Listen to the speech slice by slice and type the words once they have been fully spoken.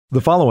The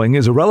following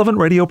is a relevant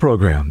radio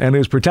program and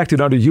is protected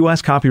under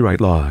U.S.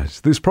 copyright laws.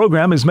 This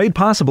program is made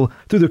possible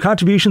through the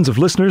contributions of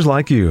listeners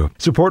like you.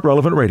 Support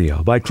Relevant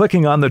Radio by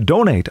clicking on the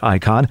donate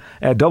icon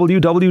at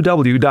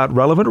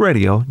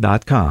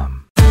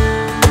www.relevantradio.com.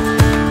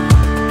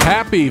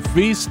 Happy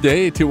feast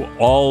day to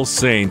all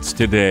saints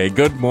today.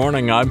 Good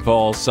morning, I'm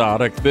Paul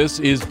Sadek. This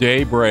is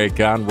Daybreak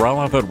on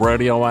Relevant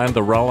Radio and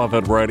the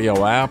Relevant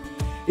Radio app.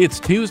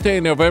 It's Tuesday,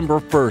 November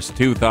 1st,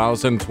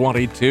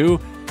 2022.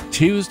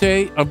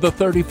 Tuesday of the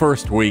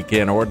 31st week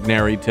in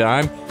Ordinary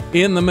Time.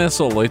 In the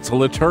Missal, it's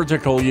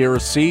liturgical year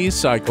C,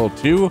 cycle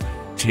 2.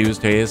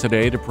 Tuesday is a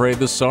day to pray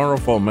the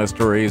sorrowful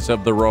mysteries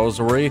of the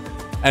Rosary,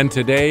 and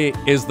today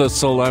is the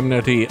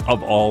Solemnity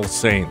of All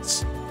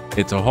Saints.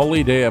 It's a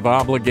holy day of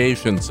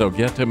obligation, so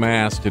get to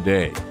Mass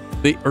today.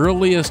 The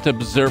earliest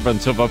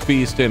observance of a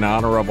feast in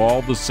honor of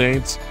all the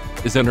saints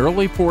is an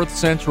early 4th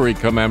century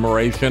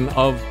commemoration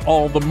of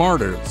all the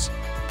martyrs.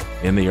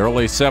 In the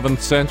early 7th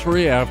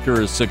century,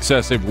 after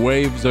successive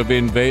waves of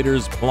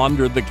invaders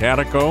plundered the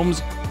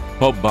catacombs,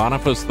 Pope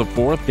Boniface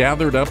IV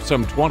gathered up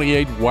some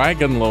 28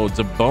 wagon loads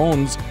of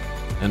bones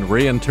and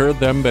reinterred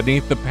them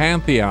beneath the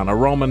Pantheon, a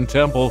Roman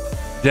temple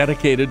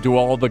dedicated to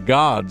all the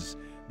gods.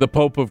 The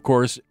Pope, of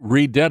course,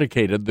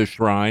 rededicated the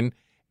shrine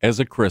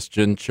as a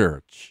Christian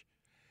church.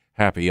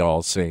 Happy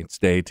All Saints'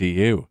 Day to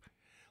you.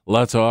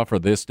 Let's offer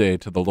this day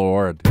to the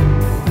Lord.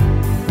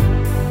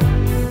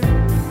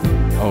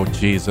 Oh,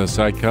 Jesus,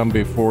 I come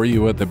before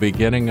you at the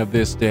beginning of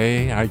this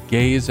day. I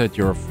gaze at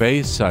your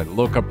face. I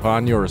look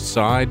upon your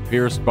side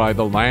pierced by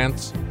the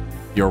lance.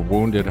 Your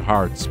wounded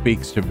heart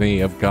speaks to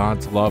me of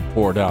God's love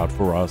poured out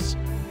for us.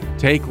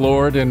 Take,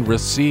 Lord, and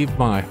receive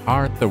my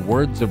heart, the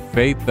words of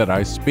faith that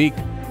I speak,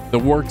 the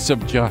works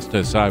of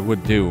justice I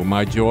would do,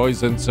 my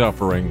joys and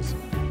sufferings.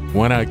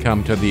 When I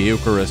come to the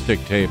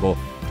Eucharistic table,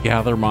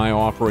 gather my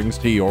offerings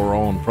to your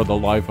own for the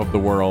life of the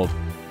world.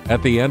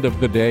 At the end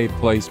of the day,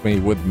 place me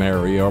with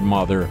Mary, your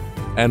mother,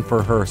 and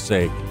for her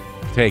sake,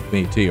 take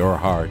me to your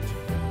heart.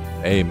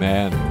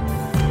 Amen.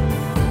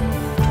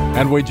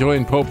 And we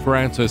join Pope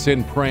Francis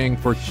in praying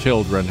for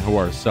children who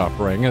are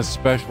suffering,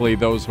 especially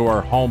those who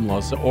are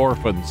homeless,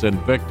 orphans, and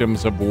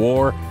victims of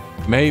war.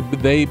 May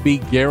they be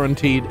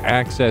guaranteed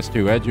access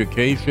to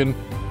education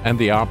and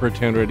the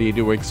opportunity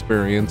to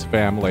experience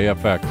family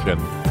affection.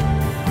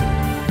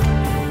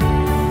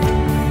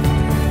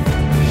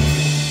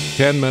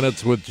 10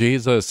 Minutes with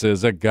Jesus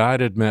is a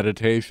guided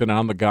meditation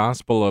on the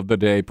gospel of the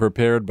day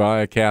prepared by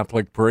a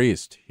Catholic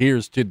priest.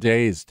 Here's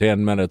today's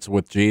 10 Minutes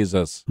with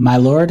Jesus. My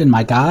Lord and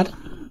my God,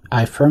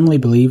 I firmly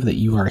believe that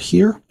you are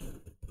here,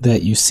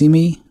 that you see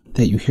me,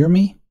 that you hear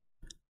me.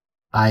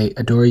 I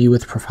adore you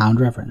with profound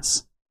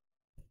reverence.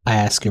 I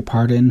ask your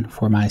pardon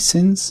for my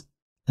sins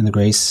and the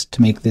grace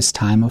to make this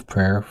time of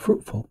prayer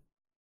fruitful.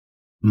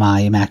 My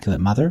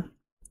Immaculate Mother,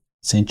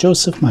 Saint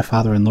Joseph, my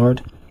Father and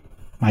Lord,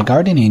 my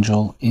guardian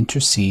angel,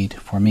 intercede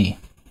for me.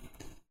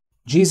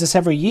 Jesus,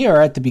 every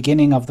year at the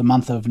beginning of the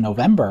month of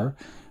November,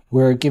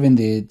 we're given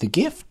the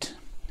gift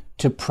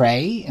to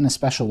pray in a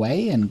special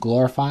way and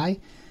glorify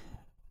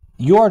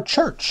your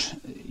church.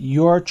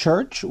 Your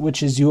church,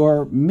 which is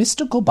your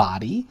mystical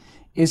body,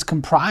 is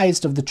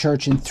comprised of the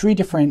church in 3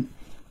 different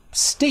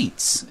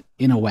states,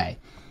 in a way.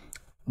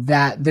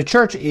 That the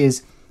church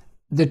is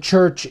the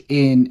church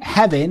in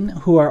heaven,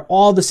 who are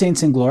all the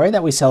saints in glory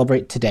that we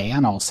celebrate today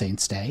on All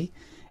Saints' Day.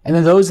 And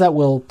then those that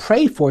we'll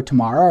pray for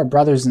tomorrow, our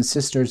brothers and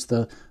sisters,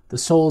 the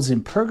souls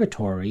in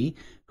purgatory,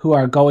 who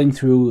are going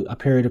through a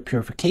period of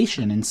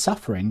purification and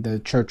suffering, the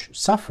church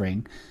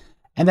suffering.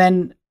 And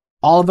then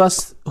all of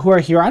us who are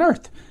here on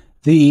earth,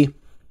 the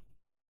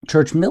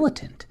church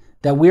militant,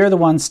 that we're the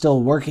ones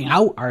still working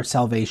out our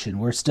salvation.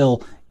 We're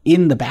still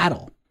in the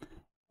battle.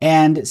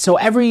 And so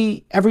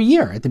every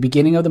year at the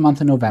beginning of the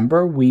month of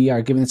November, we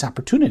are given this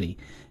opportunity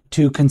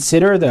to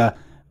consider the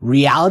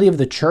reality of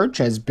the church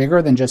as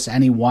bigger than just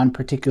any one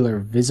particular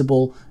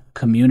visible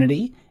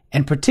community,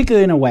 and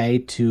particularly in a way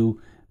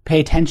to pay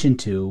attention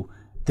to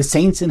the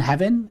saints in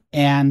heaven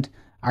and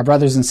our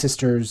brothers and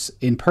sisters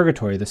in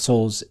purgatory, the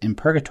souls in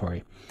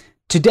purgatory.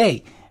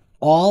 Today,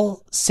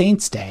 All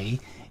Saints'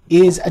 Day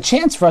is a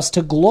chance for us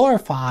to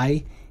glorify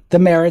the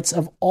merits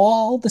of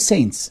all the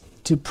saints,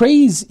 to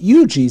praise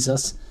you,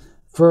 Jesus,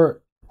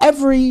 for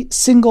every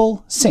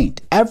single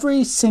saint,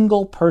 every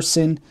single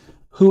person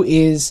who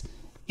is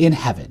in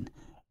heaven,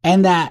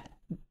 and that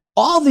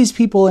all these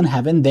people in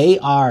heaven, they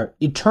are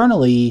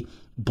eternally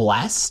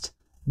blessed,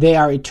 they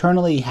are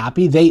eternally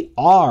happy, they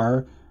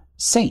are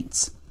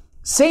saints.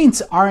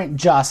 Saints aren't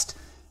just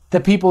the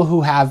people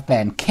who have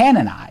been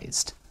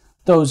canonized.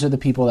 Those are the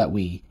people that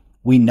we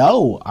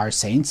know are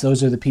saints.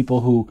 Those are the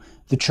people who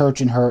the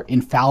church in her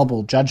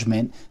infallible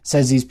judgment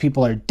says these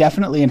people are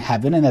definitely in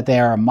heaven and that they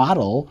are a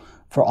model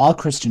for all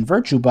Christian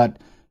virtue. But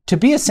to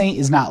be a saint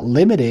is not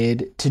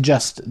limited to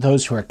just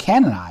those who are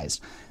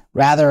canonized.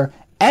 Rather,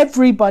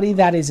 everybody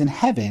that is in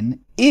heaven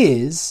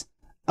is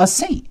a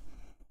saint.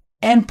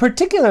 And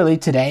particularly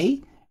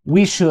today,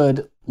 we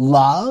should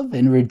love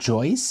and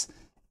rejoice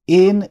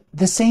in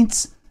the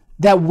saints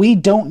that we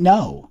don't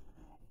know.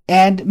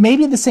 And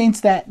maybe the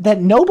saints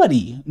that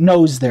nobody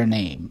knows their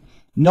name,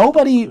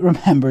 nobody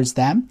remembers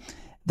them,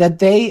 that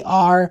they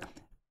are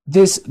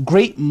this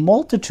great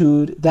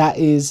multitude that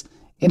is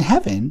in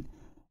heaven,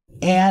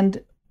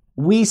 and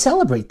we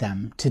celebrate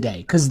them today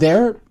because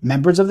they're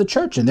members of the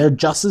church and they're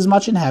just as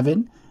much in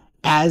heaven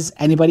as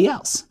anybody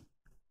else.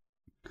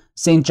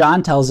 St.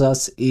 John tells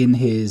us in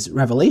his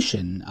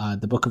Revelation,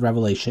 the book of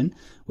Revelation,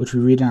 which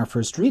we read in our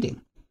first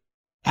reading.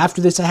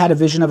 After this, I had a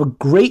vision of a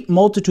great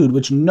multitude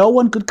which no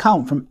one could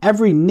count from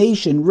every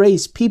nation,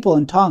 race, people,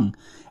 and tongue.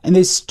 And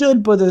they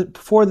stood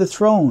before the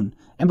throne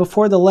and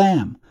before the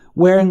Lamb,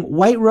 wearing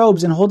white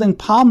robes and holding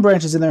palm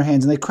branches in their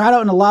hands. And they cried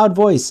out in a loud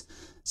voice,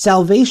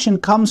 "Salvation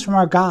comes from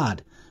our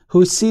God,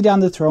 who is seated on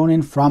the throne,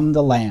 and from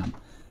the Lamb."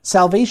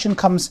 Salvation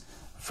comes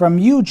from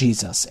you,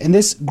 Jesus, and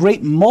this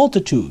great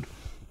multitude,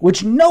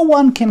 which no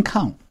one can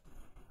count.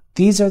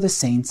 These are the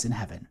saints in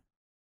heaven,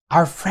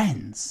 our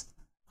friends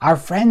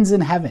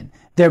in heaven.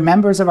 They're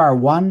members of our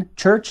one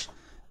church,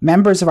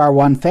 members of our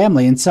one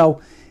family. And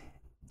so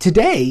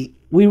today,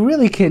 we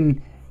really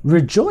can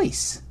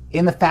rejoice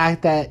in the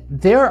fact that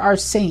there are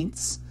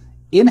saints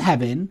in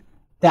heaven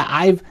that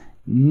I've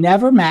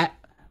never met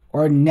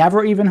or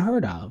never even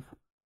heard of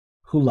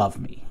who love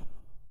me.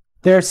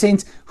 There are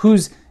saints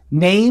whose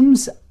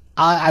names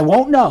I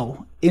won't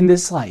know in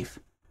this life,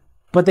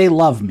 but they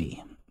love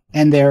me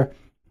and they're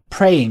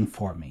praying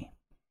for me.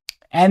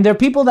 And they're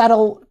people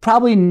that'll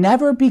probably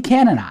never be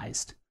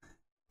canonized.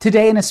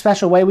 Today, in a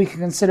special way, we can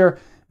consider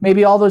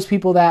maybe all those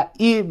people that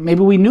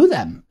maybe we knew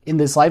them in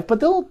this life, but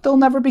they'll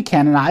never be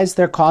canonized.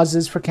 Their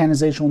causes for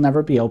canonization will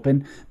never be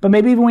open. But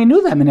maybe even we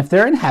knew them, and if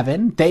they're in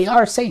heaven, they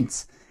are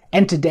saints.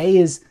 And today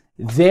is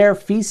their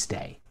feast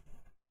day.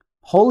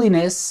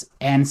 Holiness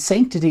and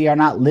sanctity are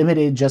not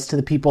limited just to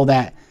the people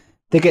that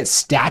they get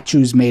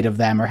statues made of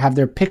them or have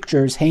their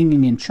pictures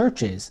hanging in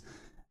churches.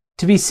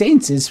 To be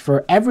saints is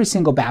for every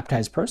single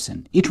baptized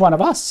person. Each one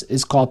of us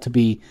is called to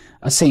be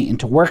a saint and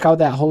to work out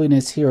that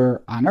holiness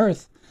here on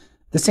earth.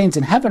 The saints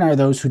in heaven are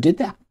those who did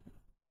that.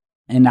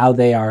 And now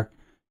they are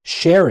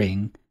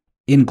sharing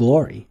in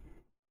glory.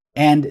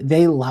 And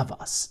they love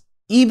us,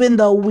 even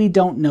though we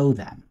don't know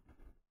them.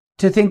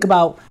 To think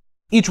about,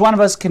 each one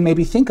of us can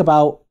maybe think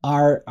about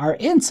our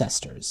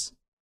ancestors.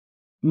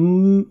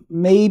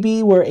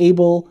 Maybe we're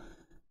able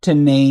to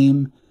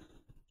name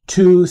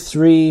 2,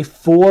 3,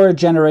 4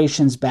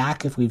 generations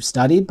back if we've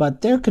studied,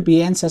 but there could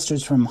be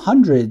ancestors from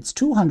hundreds,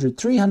 200,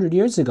 300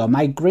 years ago.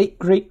 My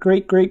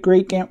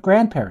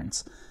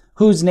great-great-great-great-great-grandparents,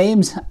 whose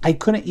names I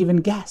couldn't even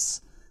guess.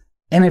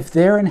 And if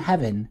they're in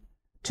heaven,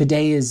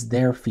 today is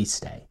their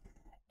feast day.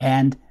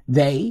 And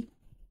they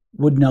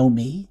would know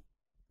me,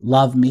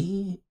 love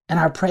me, and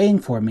are praying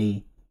for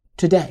me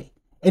today.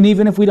 And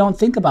even if we don't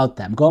think about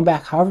them, going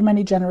back however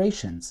many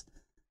generations,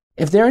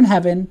 if they're in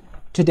heaven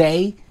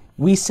today,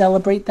 we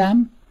celebrate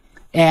them.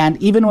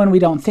 And even when we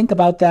don't think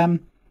about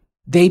them,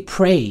 they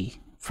pray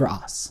for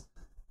us.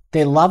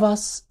 They love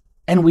us,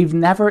 and we've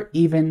never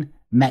even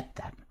met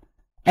them.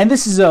 And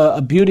this is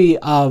a beauty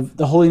of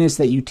the holiness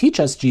that you teach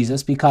us,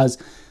 Jesus, because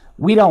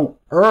we don't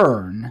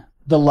earn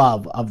the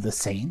love of the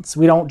saints.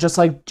 We don't, just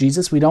like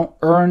Jesus, we don't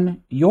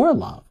earn your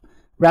love.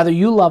 Rather,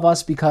 you love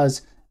us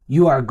because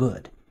you are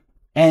good.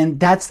 And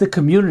that's the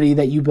community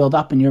that you build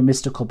up in your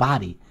mystical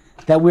body,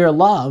 that we're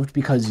loved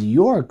because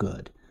you're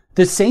good.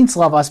 The saints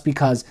love us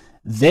because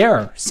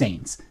they're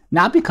saints,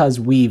 not because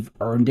we've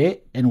earned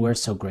it and we're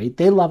so great.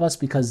 They love us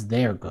because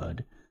they're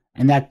good.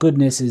 And that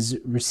goodness is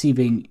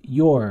receiving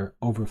your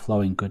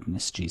overflowing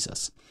goodness,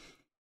 Jesus.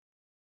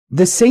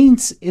 The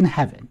saints in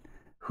heaven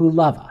who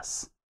love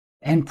us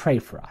and pray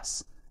for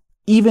us,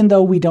 even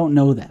though we don't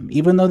know them,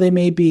 even though they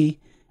may be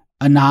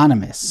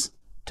anonymous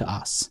to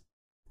us,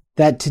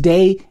 that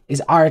today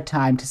is our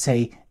time to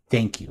say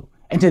thank you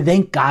and to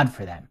thank God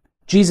for them.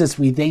 Jesus,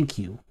 we thank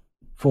you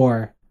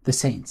for the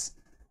saints.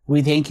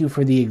 We thank you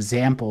for the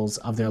examples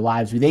of their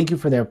lives. We thank you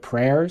for their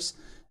prayers,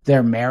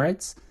 their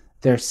merits,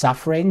 their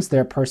sufferings,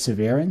 their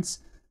perseverance.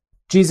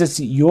 Jesus,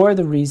 you're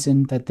the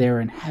reason that they're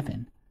in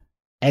heaven.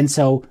 And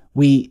so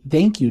we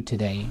thank you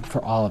today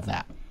for all of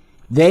that.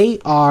 They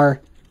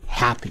are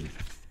happy.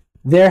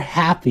 They're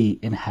happy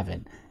in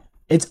heaven.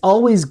 It's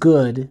always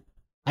good,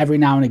 every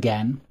now and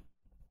again,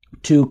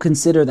 to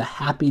consider the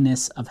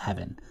happiness of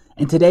heaven.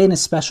 And today in a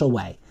special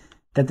way,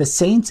 that the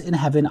saints in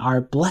heaven are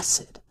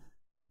blessed.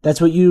 That's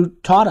what you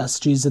taught us,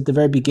 Jesus, at the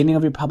very beginning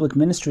of your public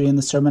ministry in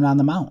the Sermon on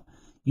the Mount.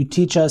 You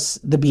teach us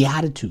the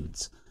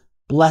Beatitudes.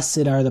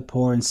 Blessed are the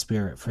poor in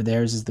spirit, for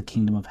theirs is the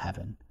kingdom of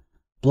heaven.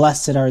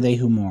 Blessed are they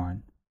who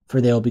mourn, for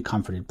they will be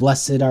comforted.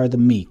 Blessed are the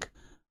meek.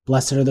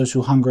 Blessed are those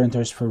who hunger and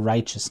thirst for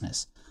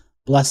righteousness.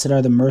 Blessed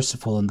are the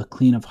merciful and the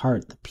clean of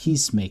heart, the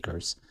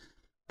peacemakers.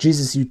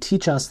 Jesus, you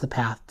teach us the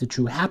path to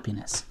true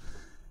happiness.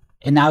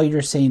 And now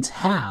your saints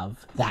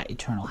have that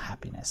eternal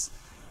happiness.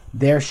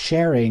 They're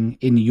sharing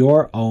in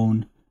your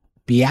own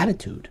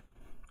beatitude.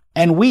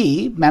 And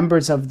we,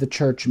 members of the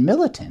church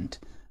militant,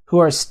 who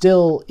are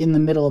still in the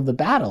middle of the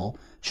battle,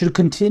 should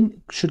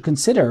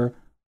consider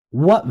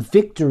what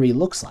victory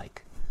looks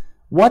like.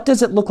 What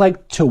does it look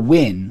like to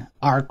win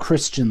our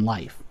Christian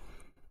life?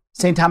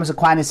 St. Thomas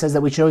Aquinas says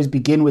that we should always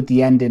begin with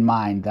the end in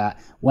mind, that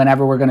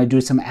whenever we're going to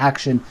do some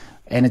action,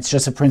 and it's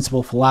just a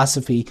principle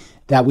philosophy,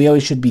 that we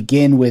always should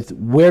begin with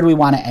where do we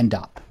want to end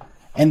up.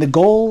 And the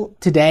goal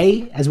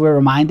today, as we're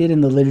reminded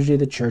in the liturgy of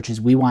the church,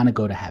 is we want to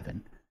go to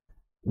heaven.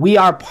 We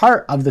are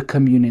part of the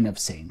communion of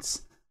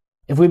saints.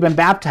 If we've been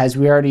baptized,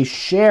 we already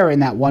share in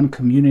that one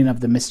communion of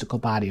the mystical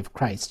body of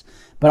Christ.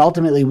 But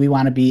ultimately, we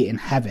want to be in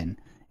heaven,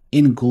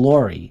 in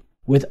glory,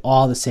 with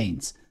all the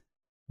saints.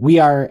 We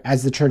are,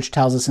 as the church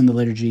tells us in the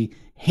liturgy,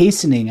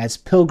 hastening as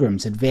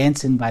pilgrims,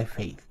 advancing by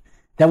faith,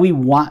 that we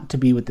want to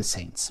be with the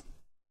saints.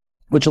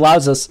 Which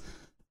allows us,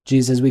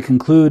 Jesus, as we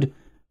conclude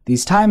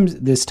this time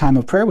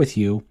of prayer with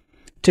you,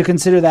 to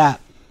consider that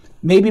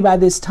maybe by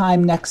this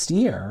time next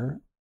year,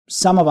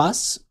 some of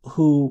us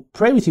who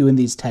pray with you in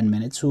these 10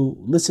 minutes, who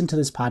listen to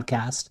this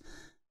podcast,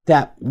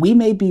 that we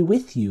may be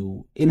with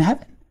you in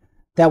heaven.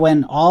 That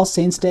when All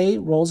Saints' Day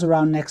rolls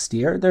around next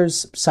year,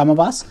 there's some of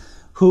us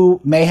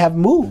who may have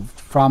moved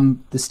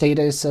from the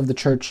status of the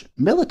church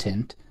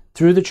militant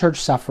through the church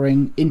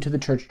suffering into the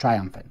church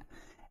triumphant.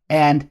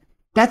 And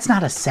that's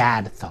not a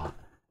sad thought.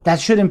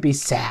 That shouldn't be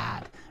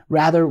sad.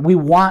 Rather, we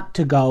want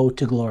to go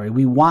to glory.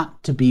 We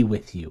want to be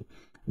with you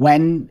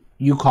when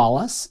you call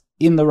us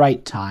in the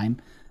right time.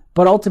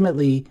 But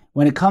ultimately,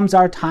 when it comes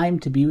our time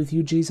to be with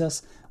you,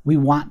 Jesus, we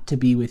want to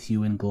be with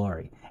you in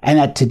glory. And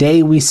that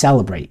today we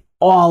celebrate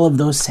all of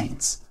those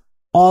saints,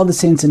 all the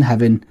saints in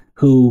heaven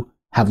who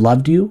have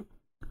loved you,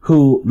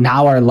 who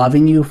now are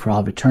loving you for all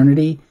of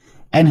eternity,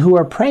 and who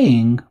are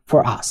praying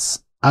for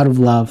us out of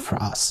love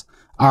for us,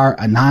 our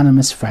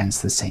anonymous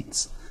friends, the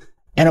saints.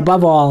 And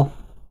above all,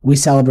 we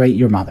celebrate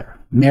your mother,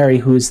 Mary,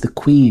 who is the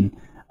queen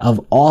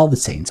of all the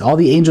saints, all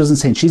the angels and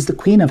saints. She's the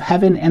queen of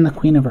heaven and the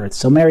queen of earth.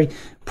 So Mary,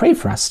 pray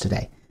for us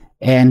today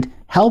and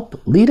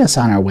help lead us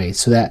on our way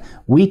so that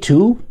we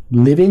too,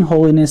 living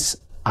holiness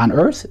on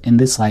earth in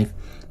this life,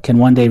 can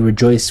one day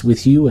rejoice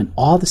with you and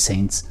all the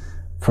saints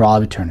for all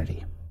of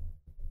eternity.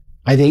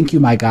 I thank you,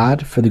 my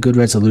God, for the good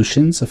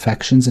resolutions,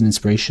 affections, and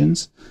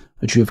inspirations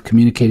which you have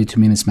communicated to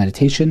me in this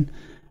meditation.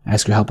 I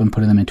ask your help in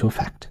putting them into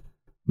effect.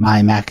 My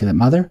Immaculate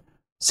Mother,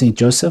 Saint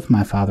Joseph,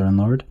 my Father and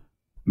Lord,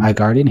 my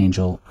guardian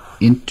angel,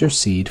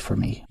 intercede for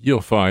me. You'll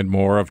find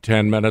more of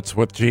 10 Minutes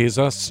with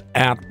Jesus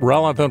at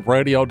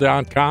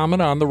relevantradio.com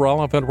and on the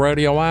Relevant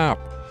Radio app.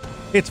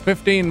 It's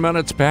 15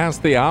 minutes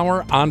past the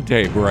hour on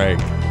Daybreak.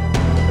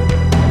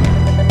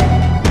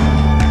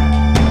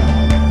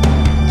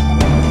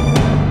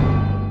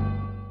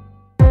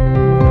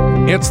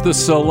 It's the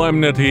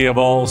Solemnity of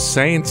All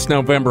Saints,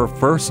 November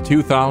 1st,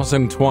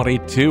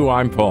 2022.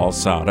 I'm Paul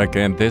Sadek,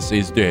 and this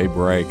is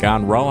Daybreak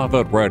on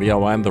Relevant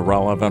Radio and the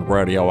Relevant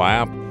Radio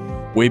app.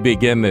 We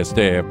begin this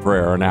day of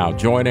prayer now,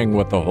 joining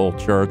with the whole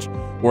church.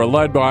 We're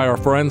led by our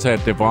friends at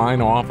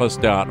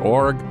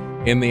divineoffice.org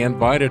in the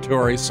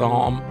invitatory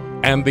psalm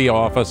and the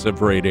office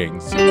of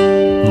readings.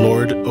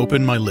 Lord,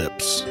 open my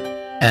lips,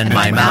 and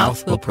my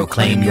mouth will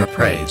proclaim your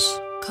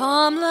praise.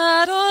 Come,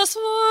 let us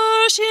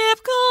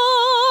worship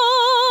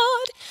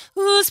God,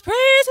 whose praise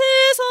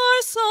is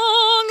our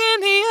song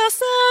in the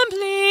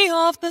assembly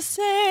of the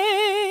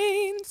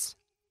saints.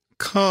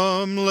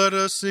 Come, let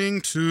us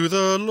sing to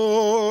the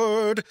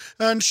Lord,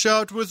 and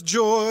shout with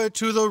joy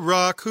to the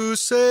rock who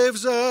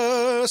saves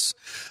us.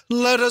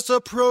 Let us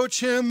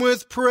approach him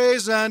with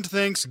praise and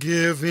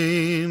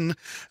thanksgiving,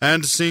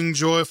 and sing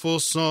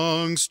joyful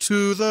songs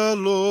to the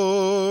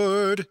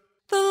Lord.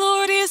 The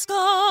Lord is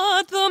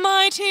God, the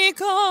mighty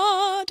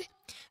God,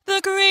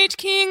 the great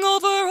King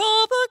over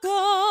all the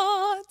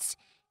gods.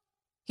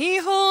 He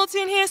holds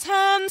in his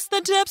hands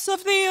the depths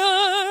of the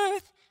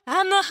earth,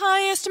 and the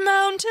highest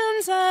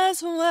mountains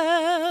as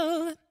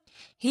well.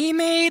 He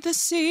made the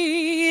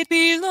sea, it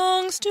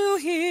belongs to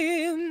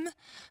him,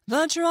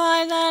 the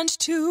dry land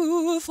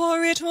too,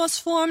 for it was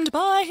formed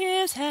by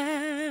his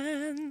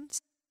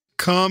hands.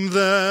 Come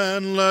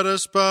then, let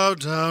us bow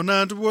down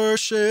and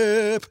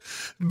worship,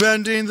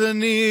 bending the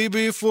knee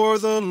before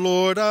the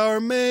Lord our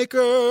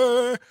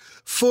Maker.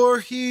 For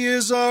he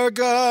is our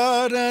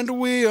God, and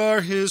we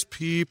are his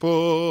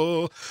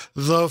people,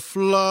 the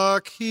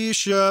flock he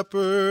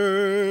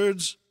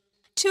shepherds.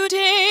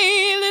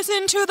 Today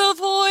listen to the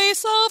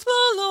voice of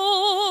the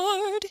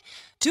Lord.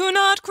 Do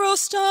not grow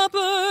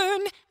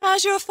stubborn,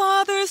 as your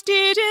fathers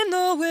did in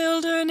the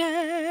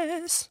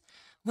wilderness.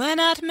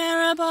 When at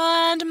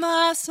Meribah and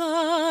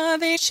Massah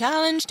they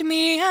challenged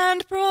me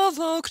and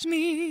provoked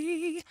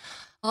me,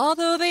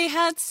 although they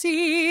had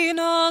seen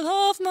all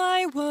of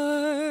my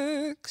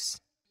works.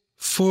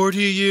 40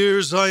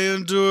 years I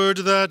endured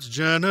that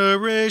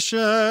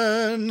generation.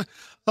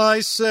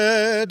 I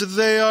said,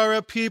 they are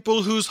a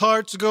people whose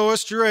hearts go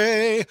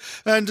astray,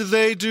 and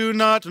they do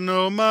not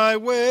know my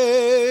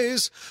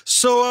ways.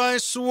 So I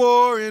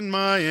swore in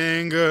my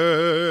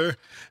anger,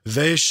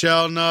 they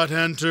shall not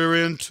enter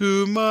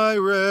into my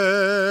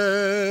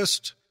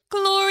rest.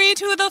 Glory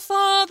to the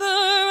Father,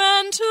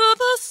 and to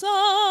the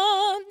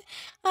Son,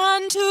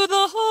 and to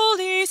the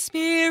Holy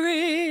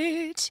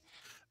Spirit,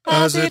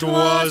 as it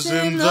was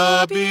in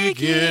the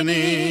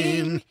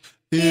beginning,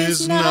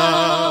 is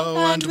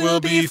now, and will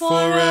be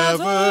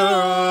forever.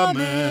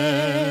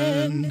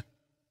 Amen.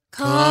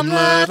 Come,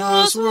 let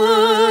us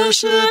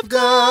worship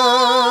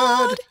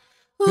God,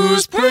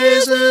 whose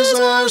praises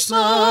are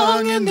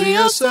sung in the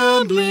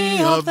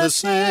assembly of the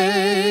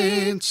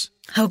saints.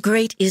 How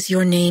great is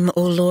your name,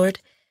 O Lord!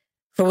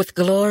 For with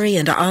glory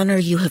and honor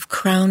you have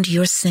crowned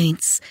your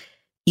saints.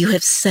 You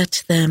have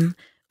set them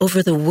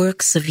over the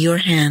works of your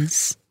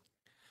hands.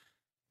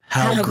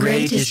 How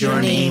great is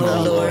your name,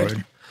 O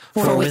Lord!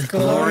 For with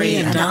glory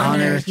and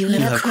honor you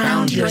have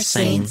crowned your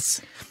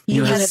saints.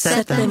 You have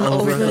set them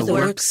over the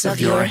works of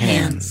your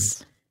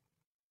hands.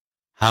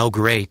 How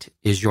great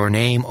is your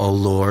name, O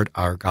Lord,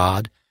 our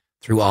God,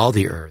 through all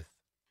the earth.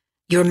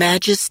 Your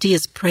majesty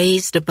is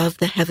praised above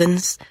the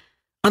heavens.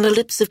 On the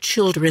lips of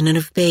children and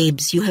of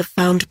babes you have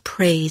found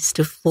praise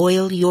to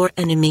foil your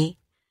enemy,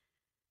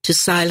 to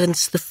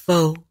silence the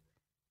foe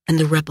and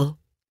the rebel.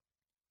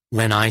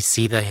 When I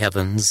see the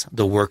heavens,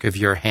 the work of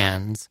your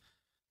hands,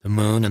 the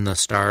moon and the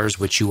stars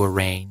which you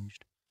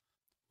arranged,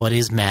 what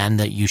is man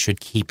that you should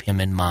keep him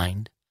in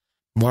mind,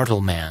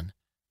 mortal man,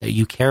 that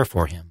you care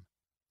for him?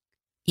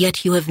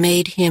 Yet you have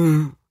made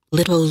him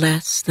little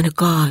less than a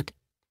god.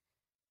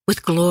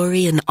 With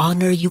glory and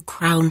honor you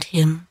crowned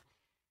him,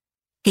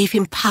 gave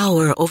him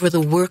power over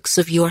the works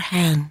of your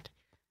hand,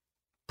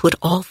 put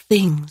all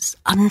things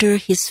under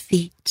his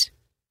feet.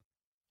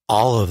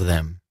 All of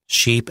them,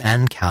 sheep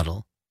and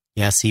cattle,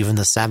 yes, even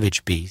the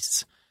savage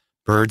beasts,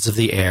 birds of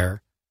the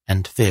air,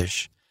 and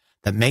fish,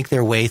 that make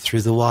their way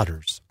through the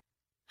waters.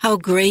 How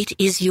great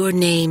is your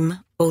name,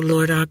 O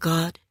Lord our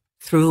God,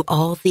 through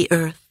all the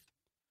earth.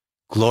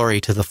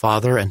 Glory to the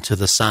Father, and to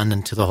the Son,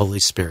 and to the Holy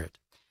Spirit.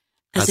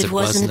 As it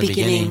was in the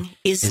beginning,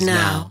 is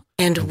now,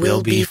 and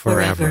will be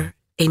forever.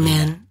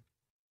 Amen.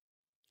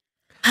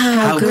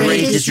 How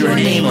great is your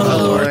name, O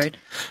Lord!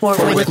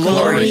 For with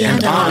glory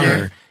and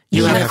honor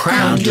you have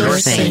crowned your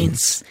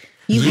saints.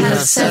 You have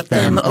set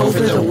them over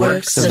the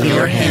works of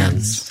your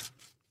hands.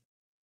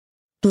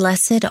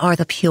 Blessed are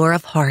the pure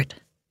of heart,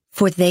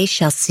 for they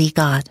shall see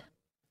God.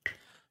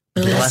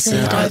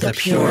 Blessed are the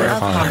pure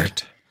of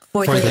heart,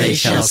 for they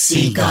shall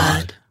see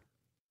God.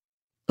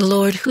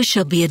 Lord, who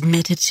shall be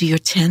admitted to your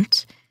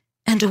tent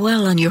and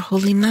dwell on your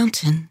holy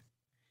mountain?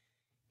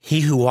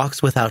 He who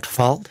walks without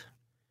fault,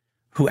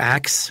 who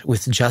acts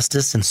with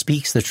justice and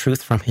speaks the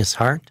truth from his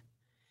heart,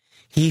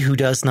 he who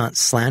does not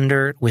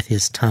slander with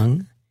his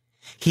tongue,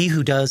 he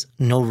who does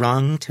no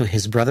wrong to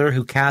his brother,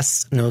 who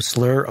casts no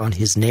slur on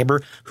his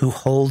neighbor, who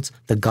holds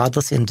the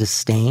godless in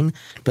disdain,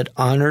 but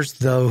honors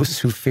those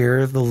who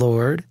fear the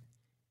Lord.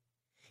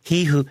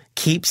 He who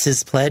keeps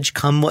his pledge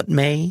come what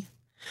may,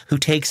 who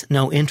takes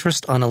no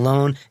interest on a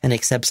loan and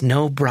accepts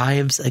no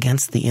bribes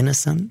against the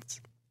innocent.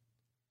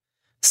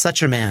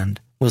 Such a man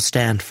will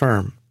stand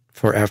firm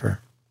forever.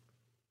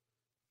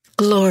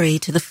 Glory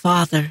to the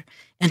Father,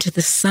 and to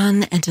the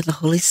Son, and to the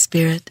Holy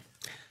Spirit.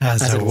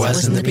 As it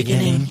was in the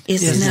beginning,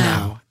 is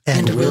now,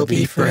 and will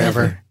be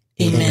forever.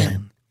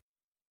 Amen.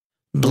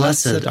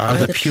 Blessed are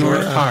the pure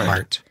of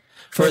heart,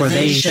 for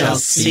they shall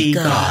see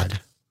God.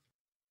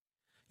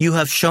 You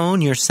have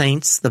shown your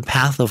saints the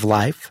path of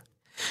life.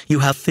 You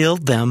have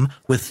filled them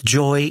with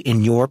joy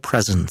in your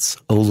presence,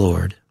 O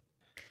Lord.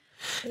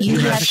 You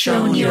have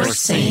shown your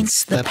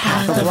saints the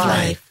path of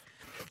life.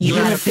 You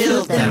have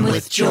filled them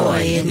with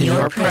joy in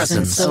your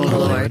presence, O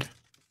Lord.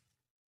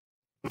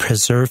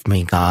 Preserve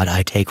me, God,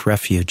 I take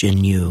refuge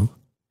in you.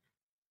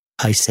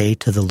 I say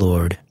to the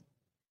Lord,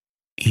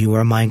 you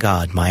are my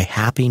God, my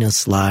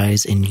happiness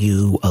lies in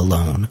you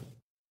alone.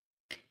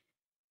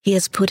 He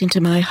has put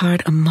into my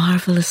heart a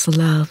marvelous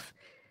love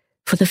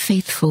for the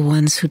faithful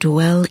ones who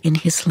dwell in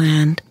his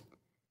land.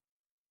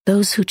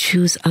 Those who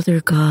choose other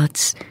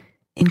gods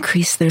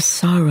increase their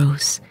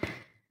sorrows.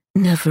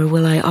 Never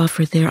will I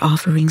offer their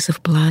offerings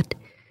of blood.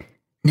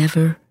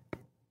 Never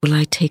will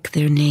I take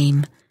their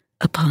name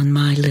upon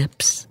my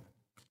lips.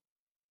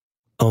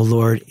 O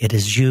Lord, it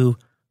is you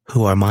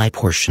who are my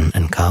portion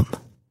and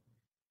cup.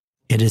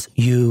 It is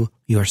you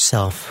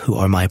yourself who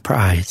are my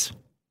prize.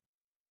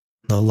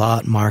 The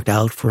lot marked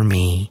out for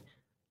me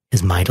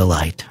is my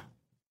delight.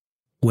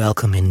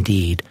 Welcome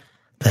indeed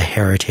the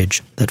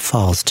heritage that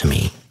falls to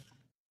me.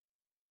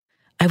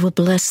 I will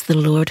bless the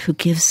Lord who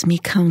gives me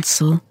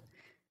counsel,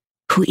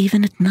 who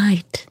even at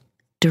night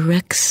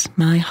directs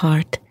my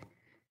heart.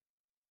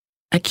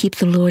 I keep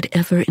the Lord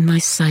ever in my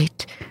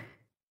sight.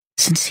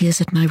 Since he is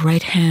at my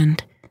right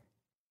hand,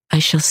 I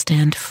shall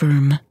stand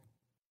firm.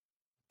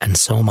 And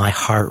so my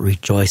heart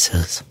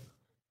rejoices.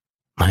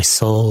 My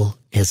soul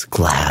is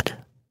glad.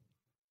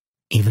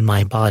 Even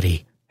my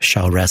body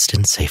shall rest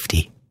in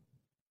safety.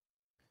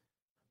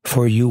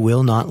 For you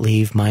will not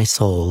leave my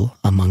soul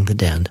among the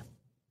dead,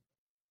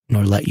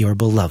 nor let your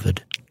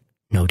beloved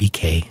know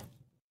decay.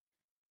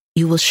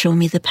 You will show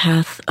me the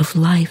path of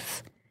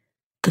life,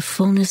 the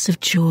fullness of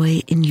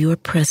joy in your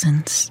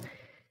presence.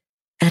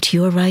 At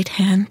your right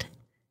hand,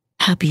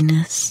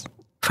 happiness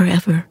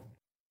forever.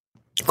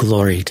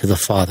 Glory to the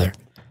Father,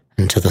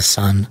 and to the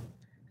Son,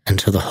 and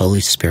to the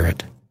Holy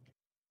Spirit.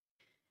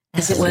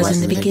 As it was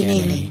in the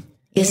beginning,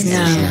 is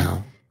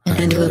now,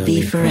 and will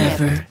be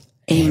forever.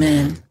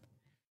 Amen.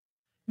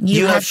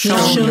 You have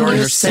shown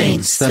your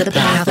saints the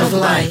path of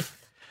life.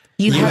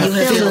 You have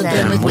filled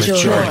them with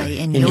joy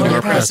in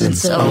your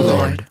presence, O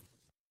Lord.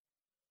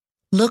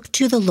 Look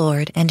to the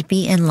Lord and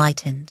be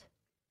enlightened.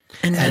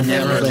 And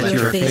never let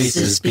your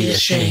faces be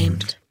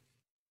ashamed.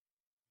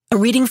 A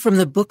reading from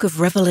the book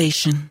of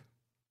Revelation.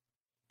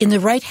 In the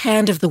right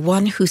hand of the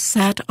one who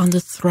sat on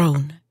the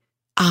throne,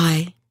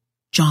 I,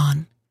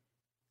 John,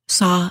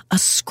 saw a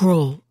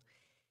scroll.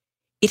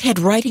 It had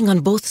writing on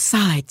both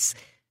sides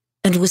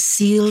and was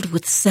sealed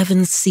with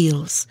 7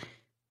 seals.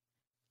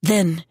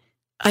 Then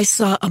I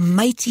saw a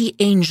mighty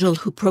angel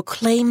who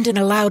proclaimed in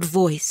a loud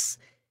voice,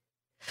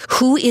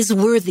 "Who is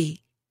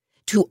worthy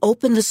to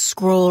open the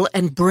scroll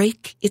and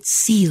break its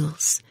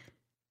seals?"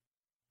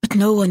 But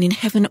no one in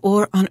heaven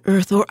or on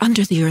earth or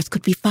under the earth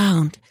could be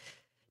found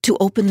to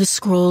open the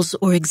scrolls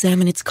or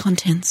examine its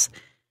contents.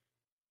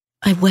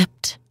 I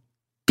wept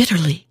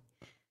bitterly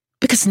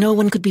because no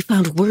one could be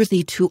found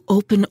worthy to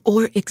open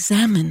or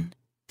examine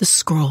the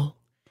scroll.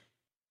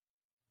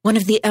 One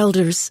of the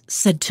elders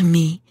said to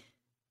me,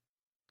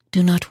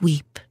 "Do not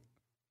weep.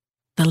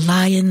 The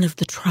Lion of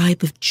the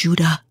tribe of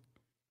Judah,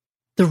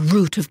 the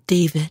Root of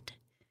David,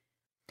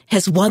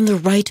 has won the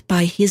right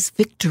by his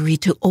victory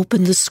to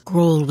open the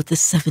scroll with the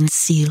 7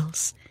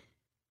 seals."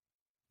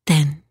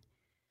 Then,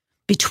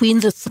 between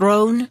the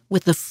throne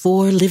with the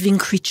 4 living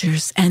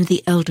creatures and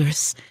the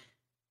elders,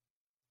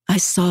 I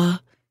saw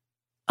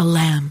a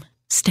lamb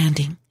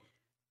standing,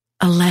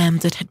 a lamb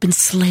that had been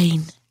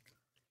slain.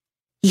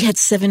 He had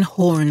 7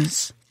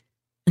 horns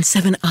and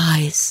 7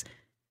 eyes.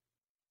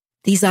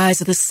 These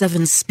eyes are the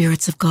 7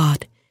 spirits of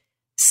God,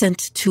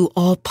 sent to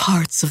all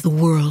parts of the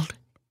world.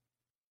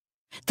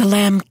 The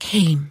Lamb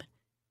came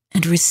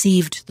and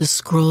received the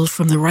scroll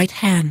from the right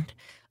hand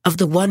of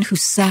the one who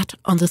sat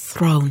on the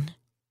throne.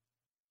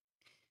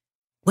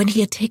 When he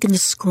had taken the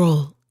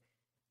scroll,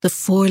 the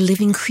 4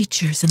 living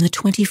creatures and the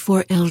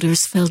 24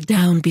 elders fell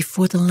down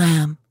before the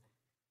Lamb.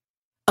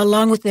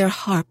 Along with their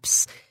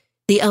harps,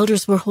 the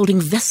elders were holding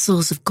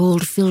vessels of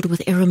gold filled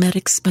with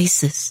aromatic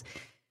spices,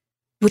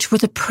 which were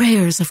the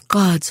prayers of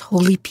God's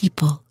holy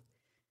people.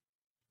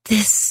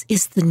 This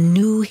is the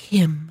new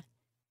hymn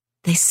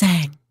they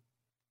sang.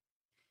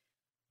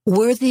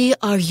 Worthy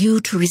are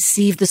you to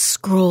receive the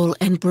scroll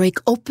and break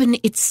open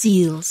its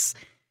seals,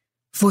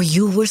 for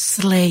you were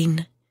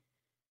slain.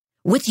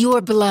 With your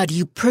blood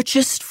you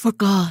purchased for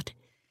God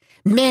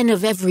men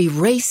of every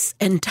race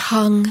and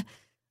tongue,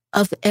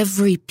 of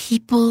every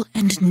people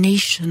and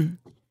nation.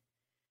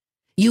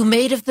 You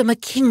made of them a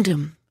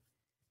kingdom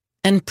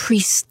and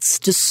priests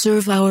to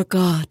serve our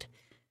God,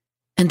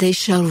 and they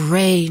shall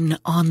reign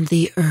on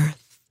the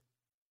earth.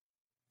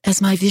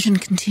 As my vision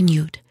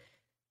continued,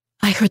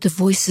 I heard the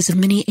voices of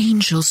many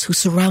angels who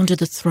surrounded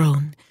the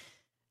throne,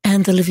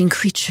 and the living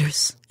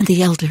creatures and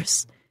the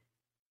elders.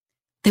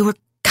 They were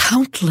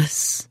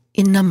countless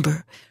in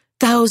number,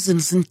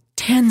 thousands and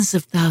tens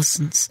of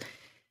thousands,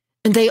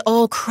 and they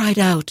all cried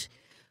out,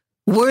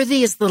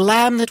 "Worthy is the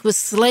Lamb that was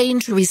slain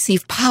to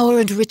receive power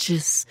and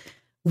riches,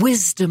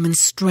 wisdom and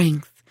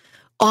strength,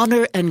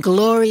 honor and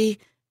glory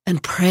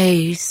and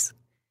praise."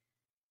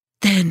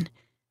 Then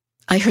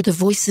I heard the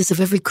voices of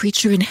every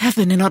creature in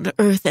heaven and on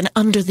earth and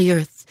under the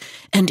earth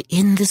and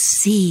in the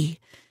sea.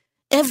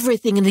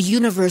 Everything in the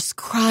universe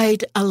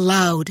cried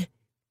aloud,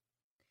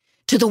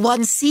 "To the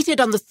one seated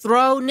on the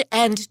throne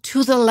and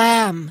to the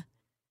Lamb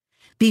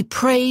be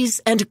praise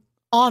and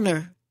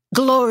honor,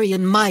 glory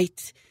and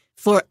might,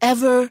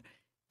 forever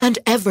and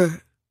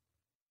ever."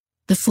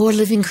 The 4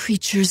 living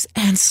creatures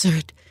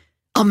answered,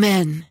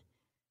 "Amen,"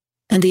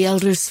 and the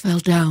elders fell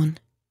down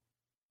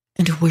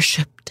and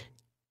worshipped.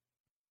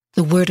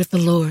 The word of the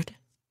Lord.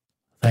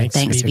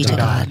 Thanks be to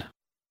God.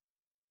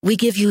 We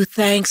give you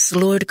thanks,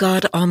 Lord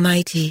God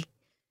Almighty,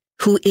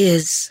 who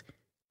is,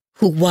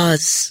 who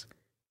was,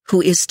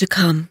 who is to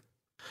come.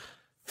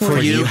 For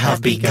you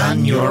have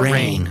begun your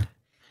reign,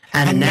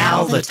 and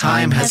now the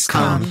time has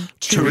come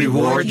to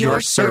reward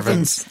your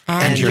servants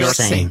and your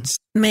saints.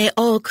 May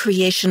all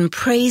creation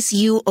praise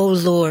you, O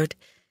Lord.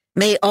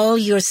 May all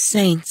your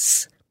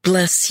saints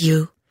bless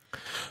you.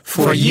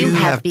 For you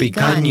have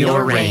begun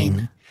your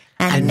reign,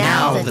 and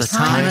now the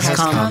time has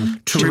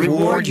come to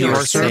reward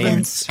your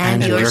servants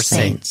and your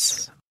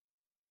saints.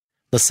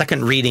 The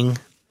second reading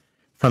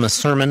from a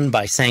sermon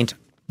by St.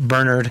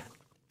 Bernard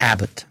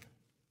Abbot.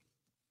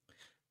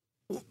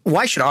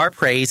 Why should our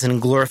praise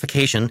and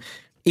glorification,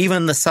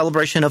 even the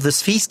celebration of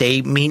this feast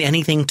day, mean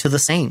anything to the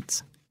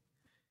saints?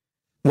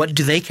 What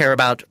do they care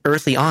about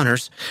earthly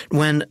honors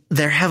when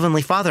their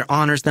heavenly Father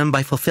honors them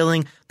by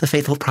fulfilling the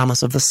faithful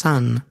promise of the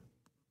Son?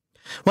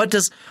 What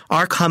does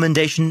our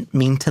commendation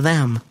mean to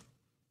them?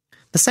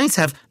 The saints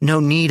have no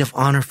need of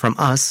honor from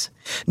us,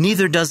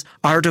 neither does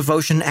our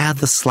devotion add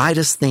the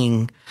slightest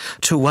thing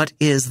to what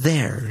is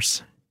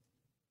theirs.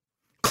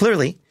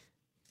 Clearly,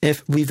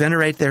 if we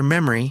venerate their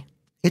memory,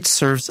 it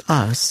serves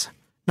us,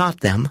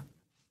 not them.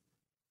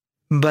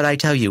 But I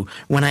tell you,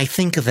 when I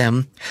think of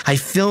them, I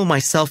feel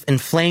myself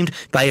inflamed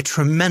by a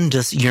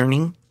tremendous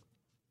yearning.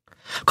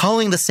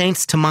 Calling the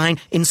saints to mind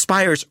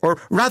inspires,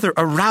 or rather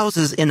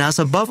arouses in us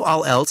above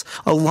all else,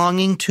 a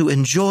longing to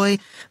enjoy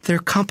their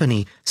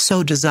company,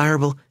 so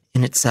desirable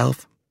in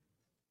itself.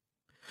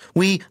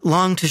 We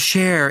long to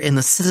share in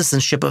the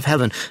citizenship of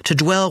heaven, to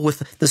dwell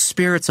with the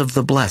spirits of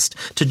the blessed,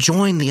 to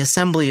join the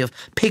assembly of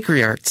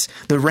patriarchs,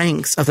 the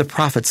ranks of the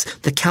prophets,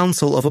 the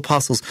council of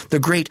apostles, the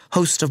great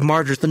host of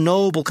martyrs, the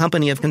noble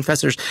company of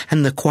confessors,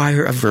 and the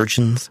choir of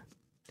virgins.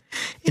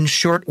 In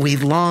short, we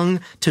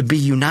long to be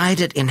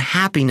united in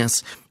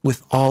happiness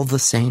with all the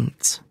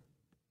saints.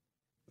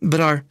 But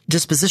our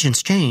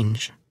dispositions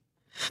change.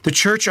 The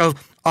church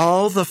of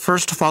all the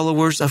first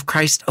followers of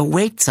Christ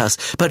awaits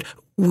us, but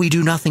we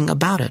do nothing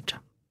about it.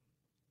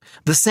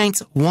 The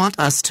saints want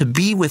us to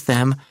be with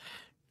them,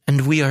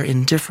 and we are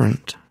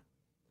indifferent.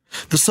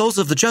 The souls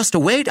of the just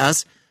await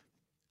us,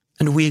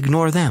 and we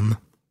ignore them.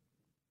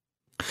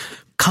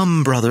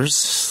 Come,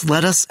 brothers,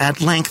 let us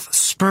at length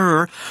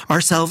spur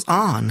ourselves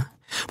on.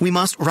 We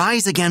must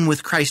rise again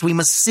with Christ. We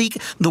must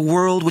seek the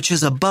world which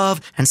is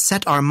above and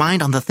set our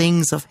mind on the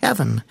things of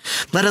heaven.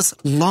 Let us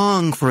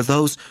long for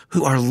those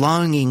who are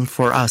longing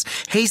for us,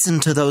 hasten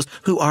to those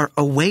who are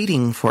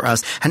awaiting for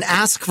us, and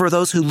ask for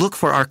those who look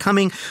for our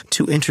coming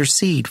to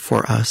intercede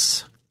for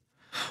us.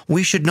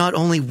 We should not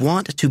only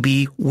want to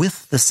be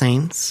with the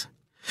saints,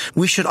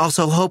 we should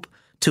also hope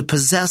to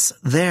possess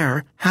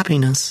their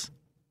happiness.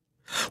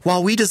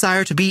 While we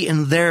desire to be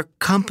in their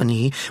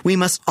company, we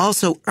must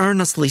also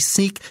earnestly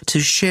seek to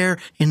share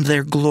in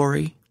their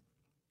glory.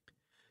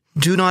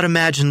 Do not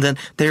imagine that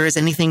there is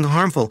anything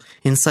harmful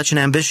in such an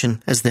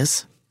ambition as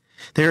this.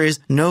 There is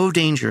no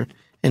danger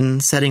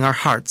in setting our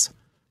hearts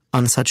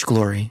on such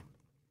glory.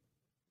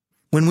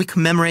 When we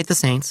commemorate the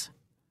saints,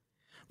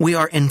 we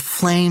are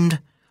inflamed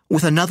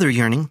with another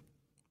yearning,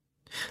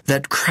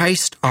 that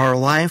Christ, our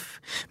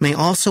life, may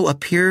also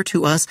appear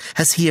to us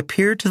as he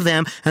appeared to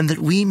them, and that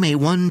we may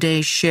one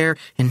day share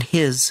in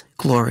his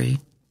glory.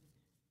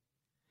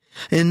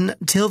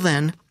 Until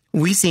then,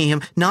 we see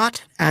him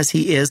not as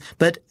he is,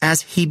 but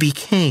as he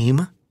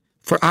became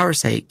for our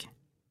sake.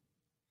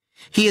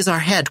 He is our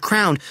head,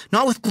 crowned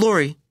not with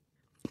glory,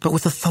 but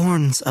with the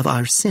thorns of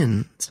our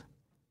sins.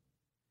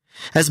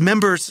 As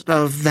members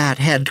of that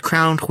head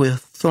crowned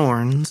with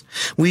thorns,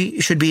 we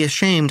should be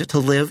ashamed to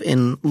live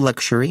in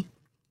luxury.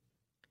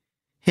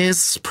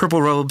 His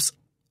purple robes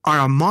are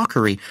a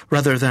mockery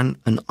rather than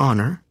an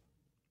honor.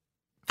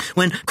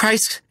 When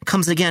Christ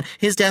comes again,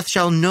 his death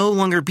shall no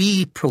longer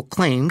be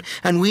proclaimed,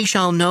 and we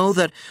shall know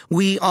that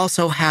we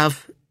also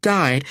have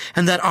died,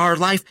 and that our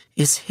life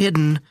is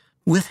hidden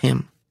with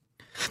him.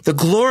 The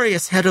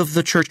glorious head of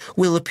the church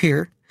will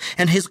appear,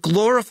 and his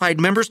glorified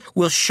members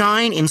will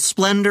shine in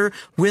splendor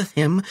with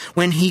him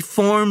when he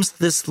forms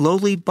this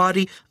lowly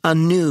body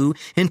anew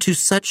into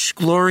such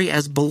glory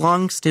as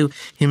belongs to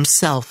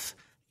himself,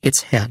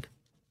 its head.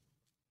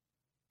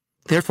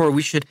 Therefore,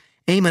 we should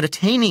aim at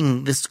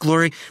attaining this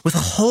glory with a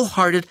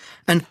wholehearted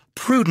and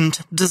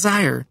prudent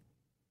desire,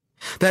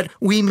 that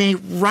we may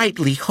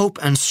rightly hope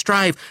and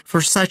strive for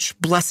such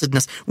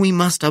blessedness. We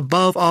must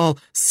above all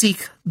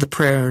seek the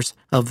prayers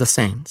of the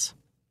saints.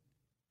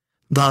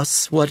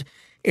 Thus, what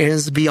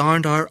is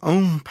beyond our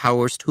own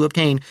powers to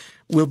obtain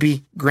will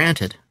be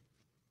granted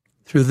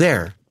through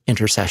their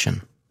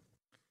intercession.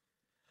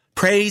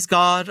 Praise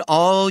God,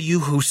 all you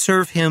who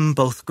serve him,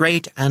 both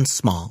great and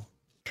small.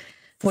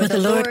 For the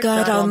Lord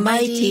God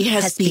Almighty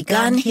has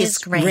begun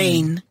his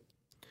reign.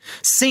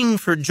 Sing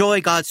for joy,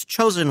 God's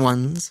chosen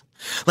ones.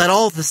 Let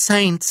all the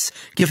saints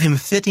give him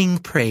fitting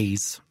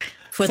praise.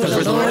 For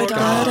the Lord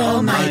God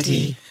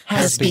Almighty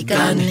has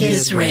begun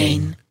his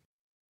reign.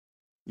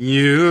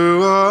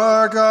 You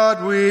are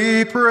God,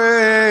 we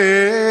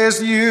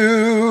praise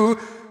you.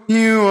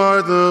 You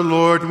are the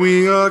Lord,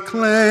 we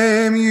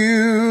acclaim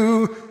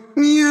you.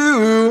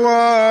 You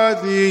are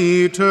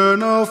the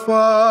eternal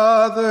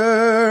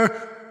Father.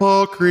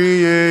 All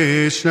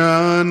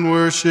creation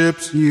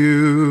worships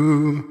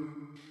you.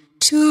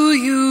 To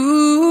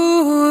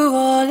you,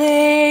 all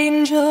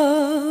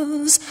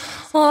angels,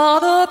 all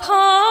the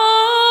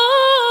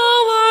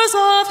powers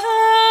of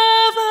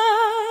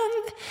heaven,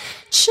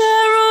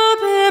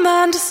 cherubim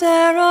and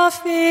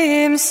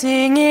seraphim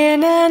sing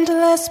in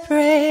endless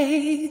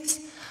praise.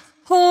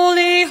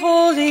 Holy,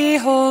 holy,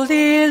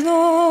 holy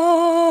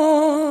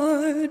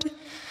Lord,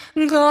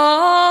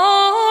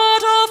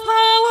 God of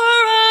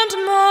power and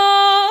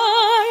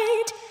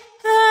might,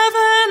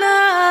 heaven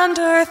and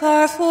earth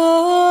are full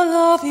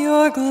of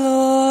your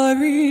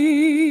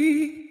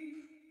glory.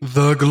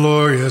 The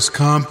glorious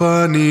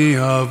company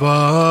of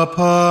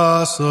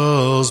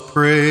apostles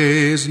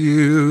praise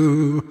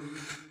you.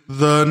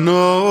 The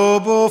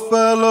noble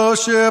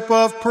fellowship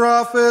of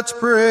prophets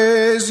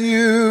praise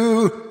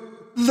you.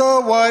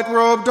 The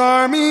white-robed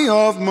army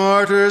of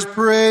martyrs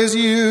praise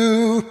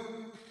you.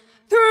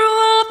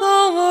 Throughout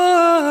the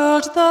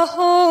world, the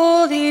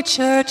Holy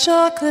Church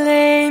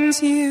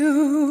acclaims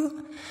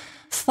you.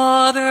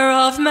 Father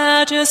of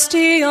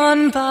majesty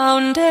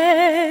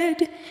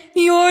unbounded,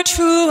 your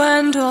true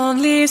and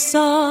only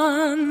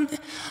Son,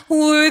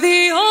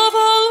 worthy of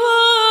all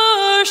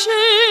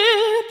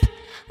worship,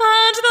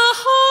 and the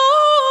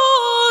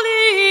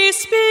Holy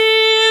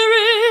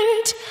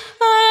Spirit,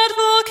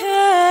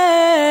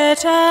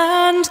 advocate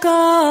and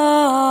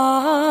guide.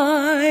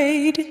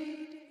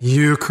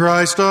 You,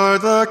 Christ, are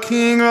the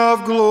King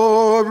of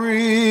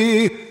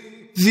glory,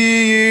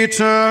 the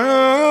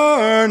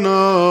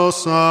eternal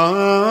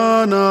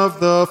Son of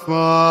the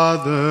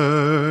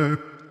Father.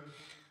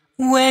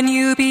 When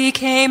you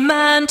became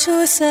man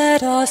to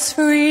set us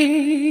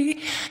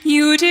free,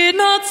 you did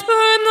not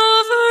spurn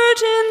the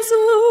virgin's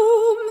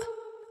womb.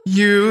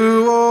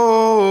 You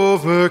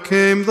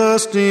overcame the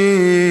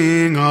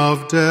sting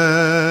of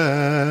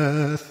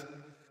death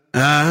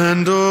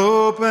and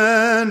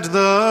opened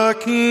the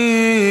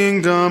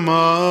kingdom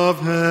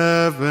of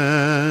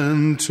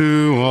heaven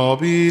to all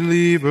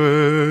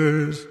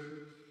believers.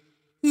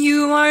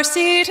 You are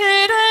seated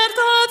at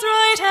God's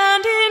right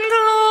hand in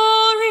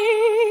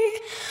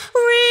glory.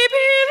 We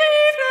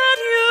believe that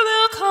you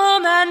will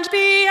come and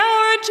be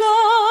our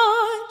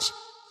judge.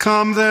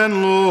 Come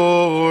then,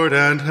 Lord,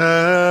 and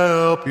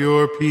help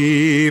your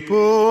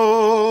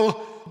people,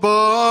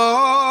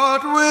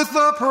 bought with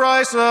the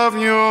price of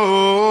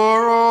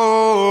your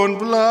own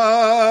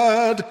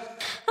blood,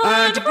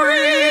 and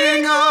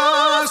bring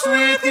us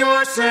with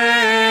your saints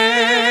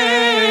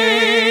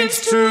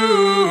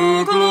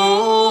to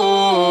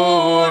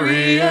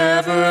glory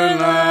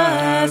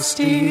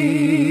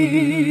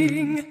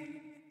everlasting.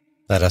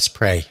 Let us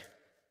pray.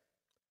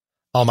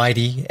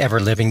 Almighty,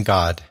 ever-living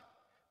God,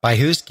 by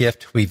whose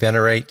gift we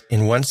venerate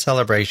in one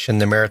celebration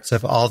the merits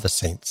of all the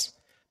saints,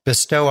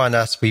 bestow on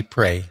us, we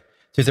pray,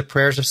 through the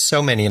prayers of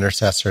so many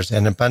intercessors,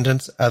 an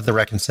abundance of the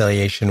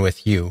reconciliation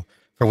with you,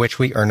 for which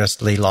we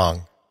earnestly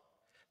long.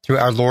 Through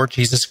our Lord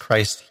Jesus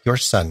Christ, your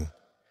Son,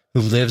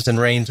 who lives and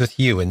reigns with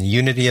you in the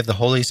unity of the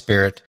Holy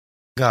Spirit,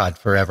 God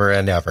forever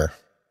and ever.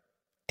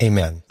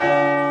 Amen.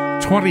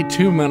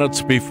 22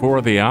 minutes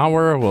before the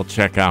hour, we'll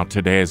check out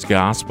today's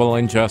gospel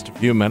in just a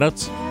few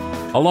minutes,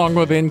 along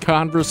with In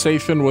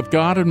Conversation with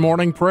God and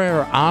Morning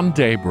Prayer on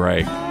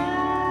Daybreak.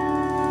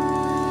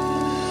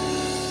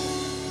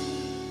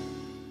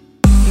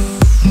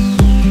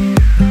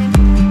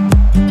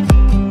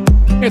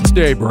 It's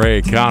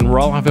Daybreak on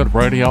Relevant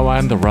Radio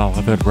and the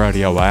Relevant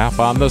Radio app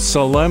on the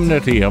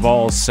Solemnity of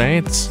All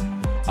Saints.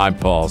 I'm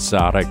Paul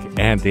Sadek,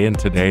 and in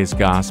today's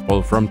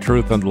Gospel from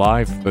Truth and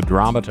Life, the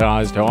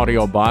dramatized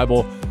audio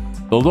Bible,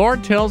 the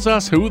Lord tells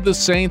us who the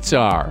saints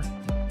are.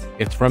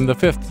 It's from the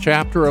 5th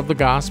chapter of the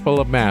Gospel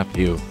of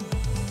Matthew.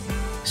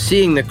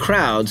 Seeing the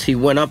crowds, he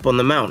went up on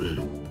the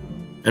mountain.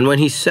 And when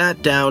he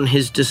sat down,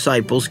 his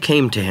disciples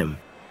came to him,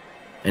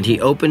 and he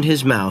opened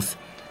his mouth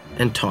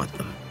and taught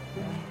them.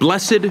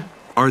 Blessed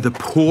are the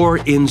poor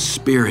in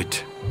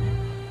spirit,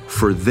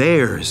 for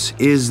theirs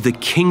is the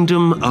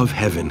kingdom of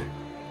heaven.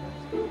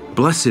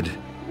 Blessed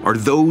are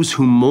those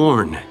who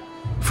mourn,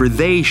 for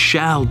they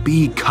shall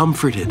be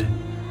comforted.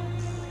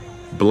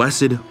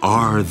 Blessed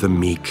are the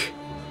meek,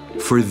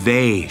 for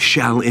they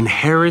shall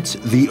inherit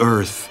the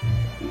earth.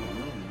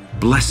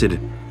 Blessed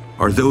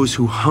are those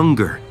who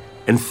hunger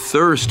and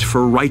thirst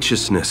for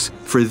righteousness,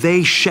 for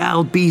they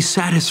shall be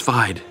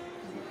satisfied.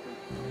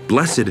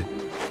 Blessed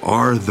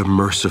are the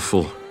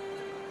merciful,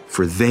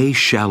 for they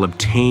shall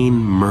obtain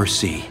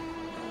mercy.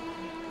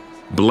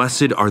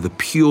 Blessed are the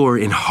pure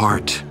in